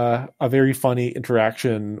a very funny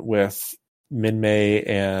interaction with Min-Mei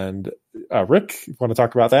and Rick. You want to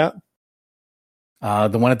talk about that?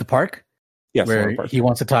 The one at the park? Yes. Where he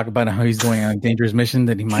wants to talk about how he's going on a dangerous mission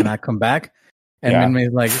that he might not come back. And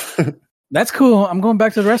Min-Mei's like, that's cool. I'm going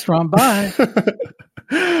back to the restaurant. Bye.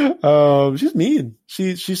 She's mean.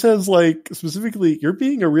 She says, like, specifically, you're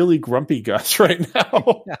being a really grumpy Gus right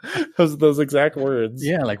now. Those exact words.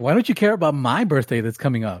 Yeah, like, why don't you care about my birthday that's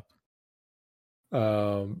coming up?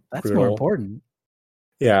 That's brutal. more important.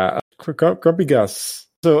 Yeah, grumpy Gus.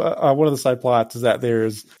 So one of the side plots is that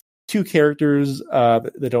there's two characters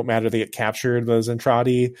that don't matter. They get captured by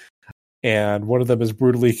Zentradi, and one of them is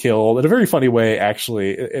brutally killed in a very funny way.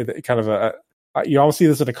 Actually, it kind of you almost see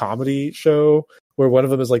this in a comedy show where one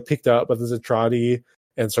of them is like picked up by the Zentradi,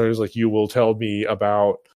 and so he's like, "You will tell me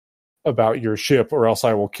about your ship, or else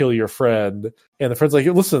I will kill your friend." And the friend's like,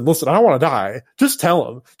 "Listen, I don't want to die. Just tell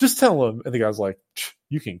him. And the guy's like,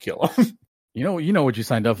 "You can kill him." You know what you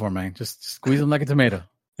signed up for, man. Just squeeze him like a tomato.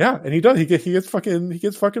 Yeah, and he does. He gets fucking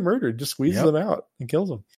murdered. Just squeezes him out and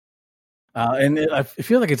kills him. And I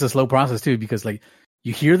feel like it's a slow process too, because like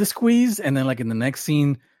you hear the squeeze, and then like in the next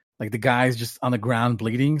scene, like the guy's just on the ground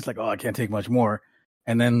bleeding. It's like, oh, I can't take much more.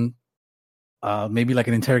 And then maybe like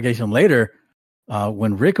an interrogation later,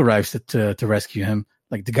 when Rick arrives to rescue him,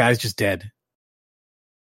 like the guy's just dead,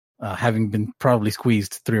 having been probably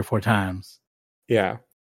squeezed 3 or 4 times. Yeah.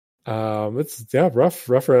 It's rough.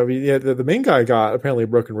 I mean, the main guy got apparently a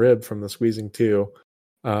broken rib from the squeezing too.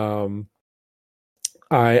 I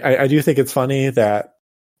do think it's funny that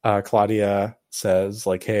Claudia says,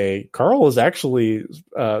 like, hey, Carl is actually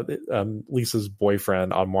Lisa's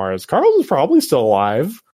boyfriend on Mars. Carl is probably still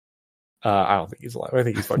alive. I don't think he's alive. I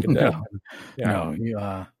think he's fucking dead.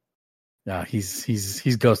 He's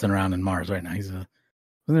ghosting around in Mars right now. Wasn't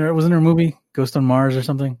there a movie Ghost on Mars or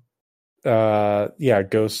something?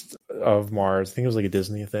 Ghost of Mars. I think it was like a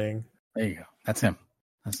Disney thing. There you go. That's him.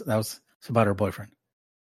 It's about her boyfriend.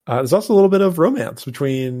 There's also a little bit of romance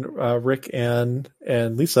between Rick and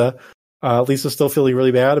Lisa. Lisa's still feeling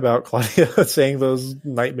really bad about Claudia saying those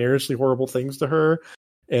nightmarishly horrible things to her.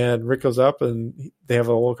 And Rick goes up and they have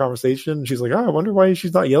a little conversation. And she's like, oh, I wonder why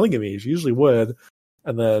she's not yelling at me. She usually would.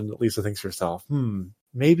 And then Lisa thinks to herself,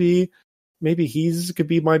 maybe he's could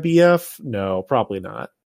be my BF. No, probably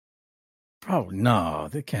not. Probably no,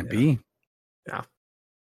 that can't be. Yeah.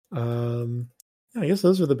 I guess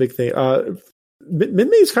those are the big thing.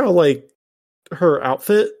 Minmay's kind of like, her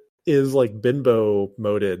outfit is like bimbo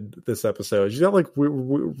moded this episode. She's got like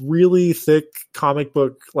really thick comic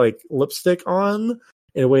book like lipstick on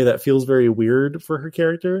in a way that feels very weird for her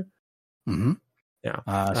character. Mm-hmm.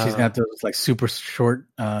 Yeah. She's got those like super short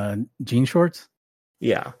jean shorts.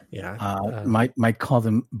 Yeah. Might call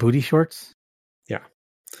them booty shorts. Yeah.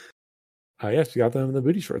 She got them the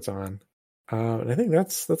booty shorts on. And I think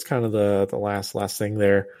that's kind of the last thing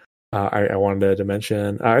there. I wanted to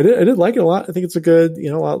mention. I did like it a lot. I think it's a good,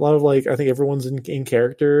 a lot of like, I think everyone's in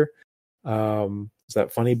character. Is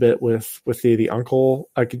that funny bit with the uncle?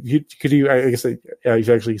 Could you? I guess you should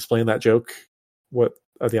actually explain that joke. What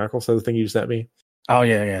the uncle said, the thing you sent me. Oh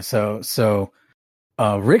yeah. So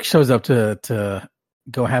Rick shows up to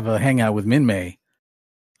go have a hangout with Minmay,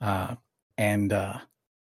 and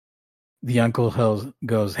the uncle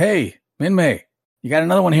goes, "Hey, Minmay, you got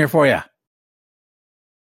another one here for you."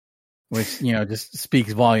 Which just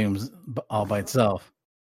speaks volumes all by itself.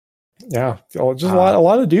 Yeah, just a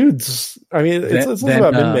lot of dudes. I mean, it's less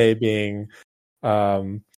about Minmay being, a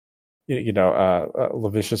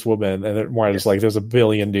lascivious woman, and more just like there's a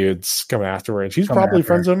billion dudes coming after her, and she's probably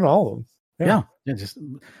friends with all of them. Yeah. Just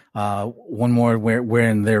one more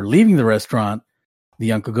when they're leaving the restaurant,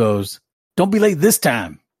 the uncle goes, "Don't be late this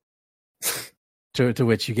time." to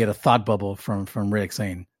which you get a thought bubble from Rick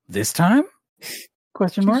saying, "This time?"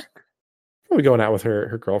 Question mark. Probably going out with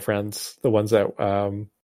her girlfriends, the ones that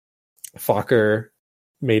Fokker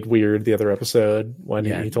made weird the other episode when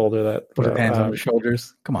he told her that put her hands on her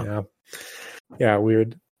shoulders. Come on. Yeah,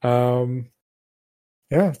 weird. Overall,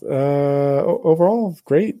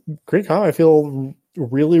 great comic. I feel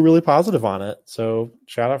really, really positive on it. So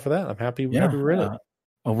shout out for that. I'm happy we read it.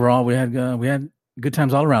 Overall, we had good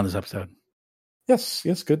times all around this episode. Yes,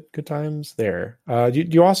 good times there. Do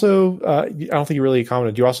you also? I don't think you really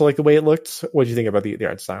commented. Do you also like the way it looked? What do you think about the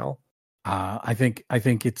art style? I think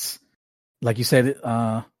it's like you said.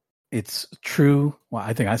 It's true. Well,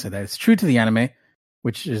 I think I said that it's true to the anime,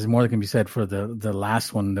 which is more than can be said for the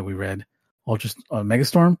last one that we read, Ultra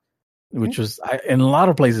Megastorm, which was in a lot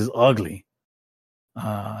of places ugly.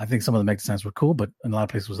 I think some of the mech designs were cool, but in a lot of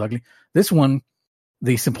places was ugly. This one,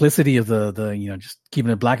 the simplicity of the just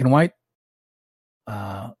keeping it black and white.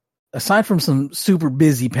 Aside from some super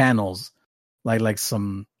busy panels, like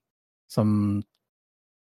some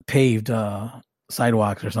paved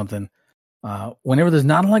sidewalks or something, whenever there's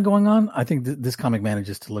not a lot going on, I think this comic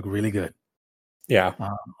manages to look really good. Yeah.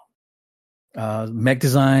 Mech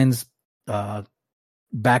designs,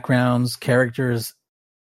 backgrounds, characters,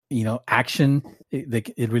 action.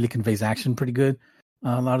 It really conveys action pretty good.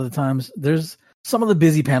 A lot of the times, there's some of the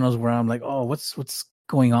busy panels where I'm like, oh, what's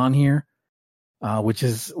going on here? Which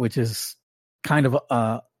is kind of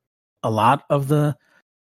a lot of the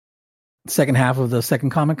second half of the second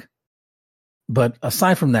comic. But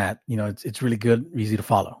aside from that, it's really good, easy to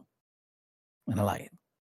follow, and I like it.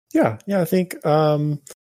 Yeah. I think. I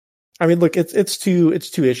mean, look, it's two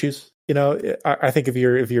issues. I think if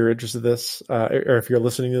you're interested in this, or if you're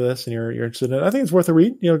listening to this and you're interested in it, I think it's worth a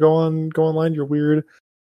read. Go online, your weird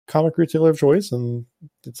comic retailer of choice, and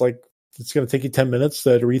it's going to take you 10 minutes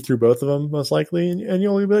to read through both of them, most likely, and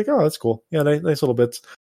you'll be like, oh, that's cool. Yeah, nice little bits.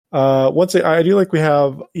 I do like we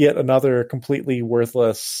have yet another completely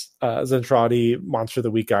worthless Zentradi Monster of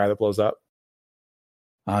the Week guy that blows up.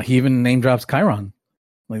 He even name drops Chiron.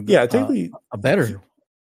 Technically a better.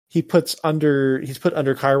 He's put under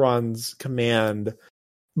Chiron's command,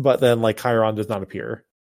 but then Chiron does not appear,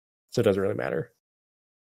 so it doesn't really matter.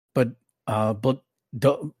 But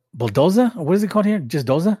Bulldoza, what is it called here? Just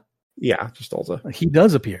Doza? Yeah, just Doza. He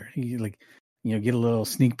does appear. He get a little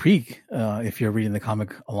sneak peek if you're reading the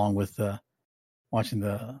comic along with watching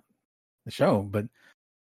the show. But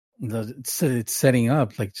it's setting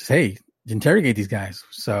up hey, interrogate these guys.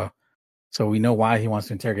 So we know why he wants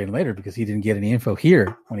to interrogate him later, because he didn't get any info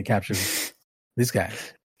here when he captures this guy.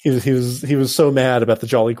 He was so mad about the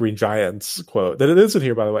Jolly Green Giants quote that it isn't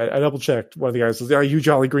here, by the way. I double checked. One of the guys says, "Oh, you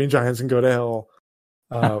Jolly Green Giants can go to hell,"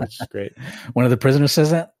 which is great. One of the prisoners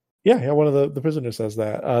says that. Yeah. One of the prisoners says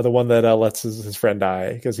that. The one that lets his friend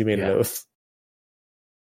die because he made an oath.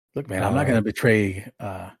 Look, man, I'm not going to betray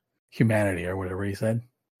humanity or whatever he said.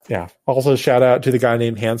 Yeah. Also, shout out to the guy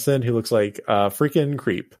named Hansen who looks like a freaking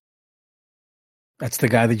creep. That's the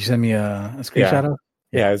guy that you sent me a screenshot of?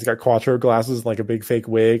 Yeah, he's got Quattro glasses and like a big fake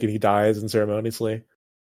wig, and he dies unceremoniously.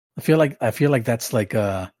 I feel like that's like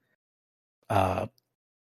Star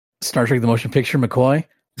Trek: The Motion Picture McCoy,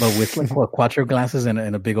 but with like Quattro glasses and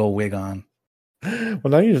a big old wig on. Well,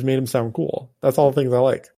 now you just made him sound cool. That's all the things I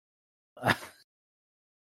like.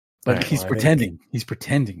 But he's pretending. He's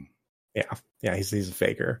pretending. Yeah, he's a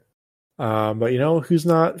faker. But you know who's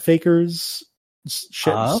not fakers?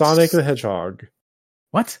 Sonic the Hedgehog.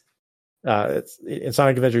 What? It's in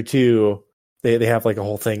Sonic Adventure 2. They have like a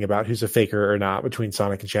whole thing about who's a faker or not between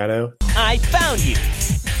Sonic and Shadow. I found you,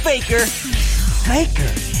 faker.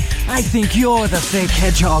 Faker? I think you're the fake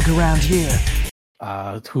hedgehog around here.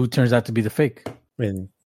 Who turns out to be the fake? I mean,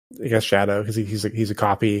 I guess Shadow, because he's a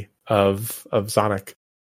copy of Sonic,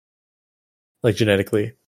 like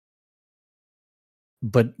genetically.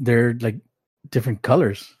 But they're like different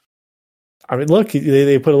colors. I mean, look,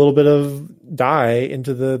 they put a little bit of dye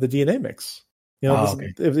into the DNA mix. You know,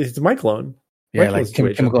 it's my clone. Yeah, like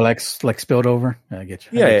chemical X like spilled over. I get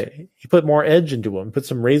you. He put more edge into them. Put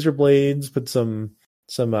some razor blades. Put some.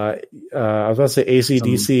 I was about to say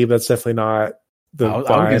AC/DC, but that's definitely not the. I was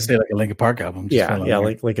going to say like a Linkin Park album.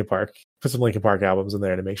 Like Linkin Park. Put some Linkin Park albums in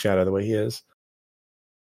there to make Shadow the way he is.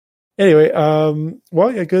 Anyway,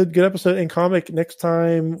 good episode in comic. Next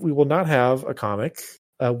time we will not have a comic.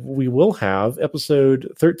 We will have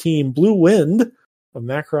episode 13, Blue Wind of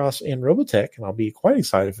Macross and Robotech, and I'll be quite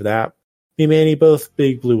excited for that. Me and Manny, both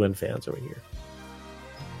big Blue Wind fans over here.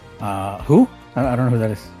 Who? I don't know who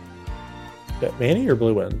that is. Manny or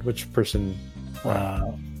Blue Wind? Which person?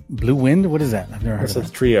 Blue Wind? What is that? I've never heard of that. It's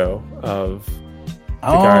a trio of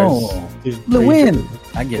guys. Blue Wind.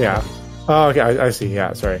 I get it. Oh, okay. I see.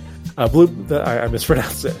 Yeah, sorry. I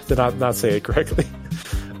mispronounced it. Did not say it correctly.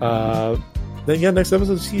 Then next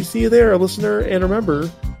episode, see you there, listener. And remember,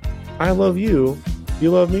 I love you.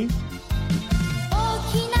 You love me.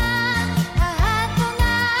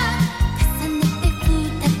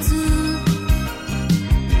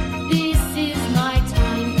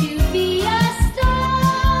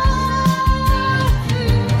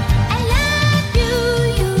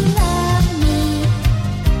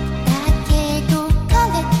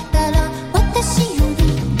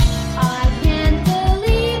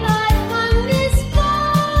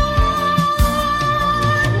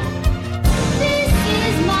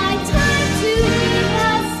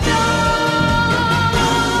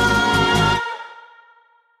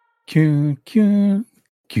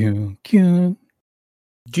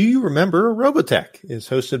 Do you remember Robotech is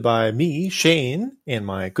hosted by me, Shane, and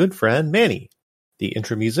my good friend Manny. The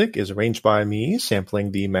intro music is arranged by me,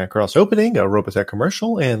 sampling the Macross opening, a Robotech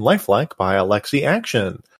commercial, and Lifelike by Alexi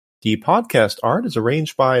Action. The podcast art is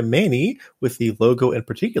arranged by Manny, with the logo in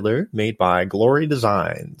particular made by Glory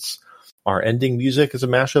Designs. Our ending music is a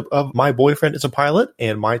mashup of My Boyfriend is a Pilot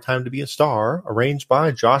and My Time to Be a Star, arranged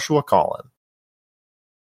by Joshua Collin.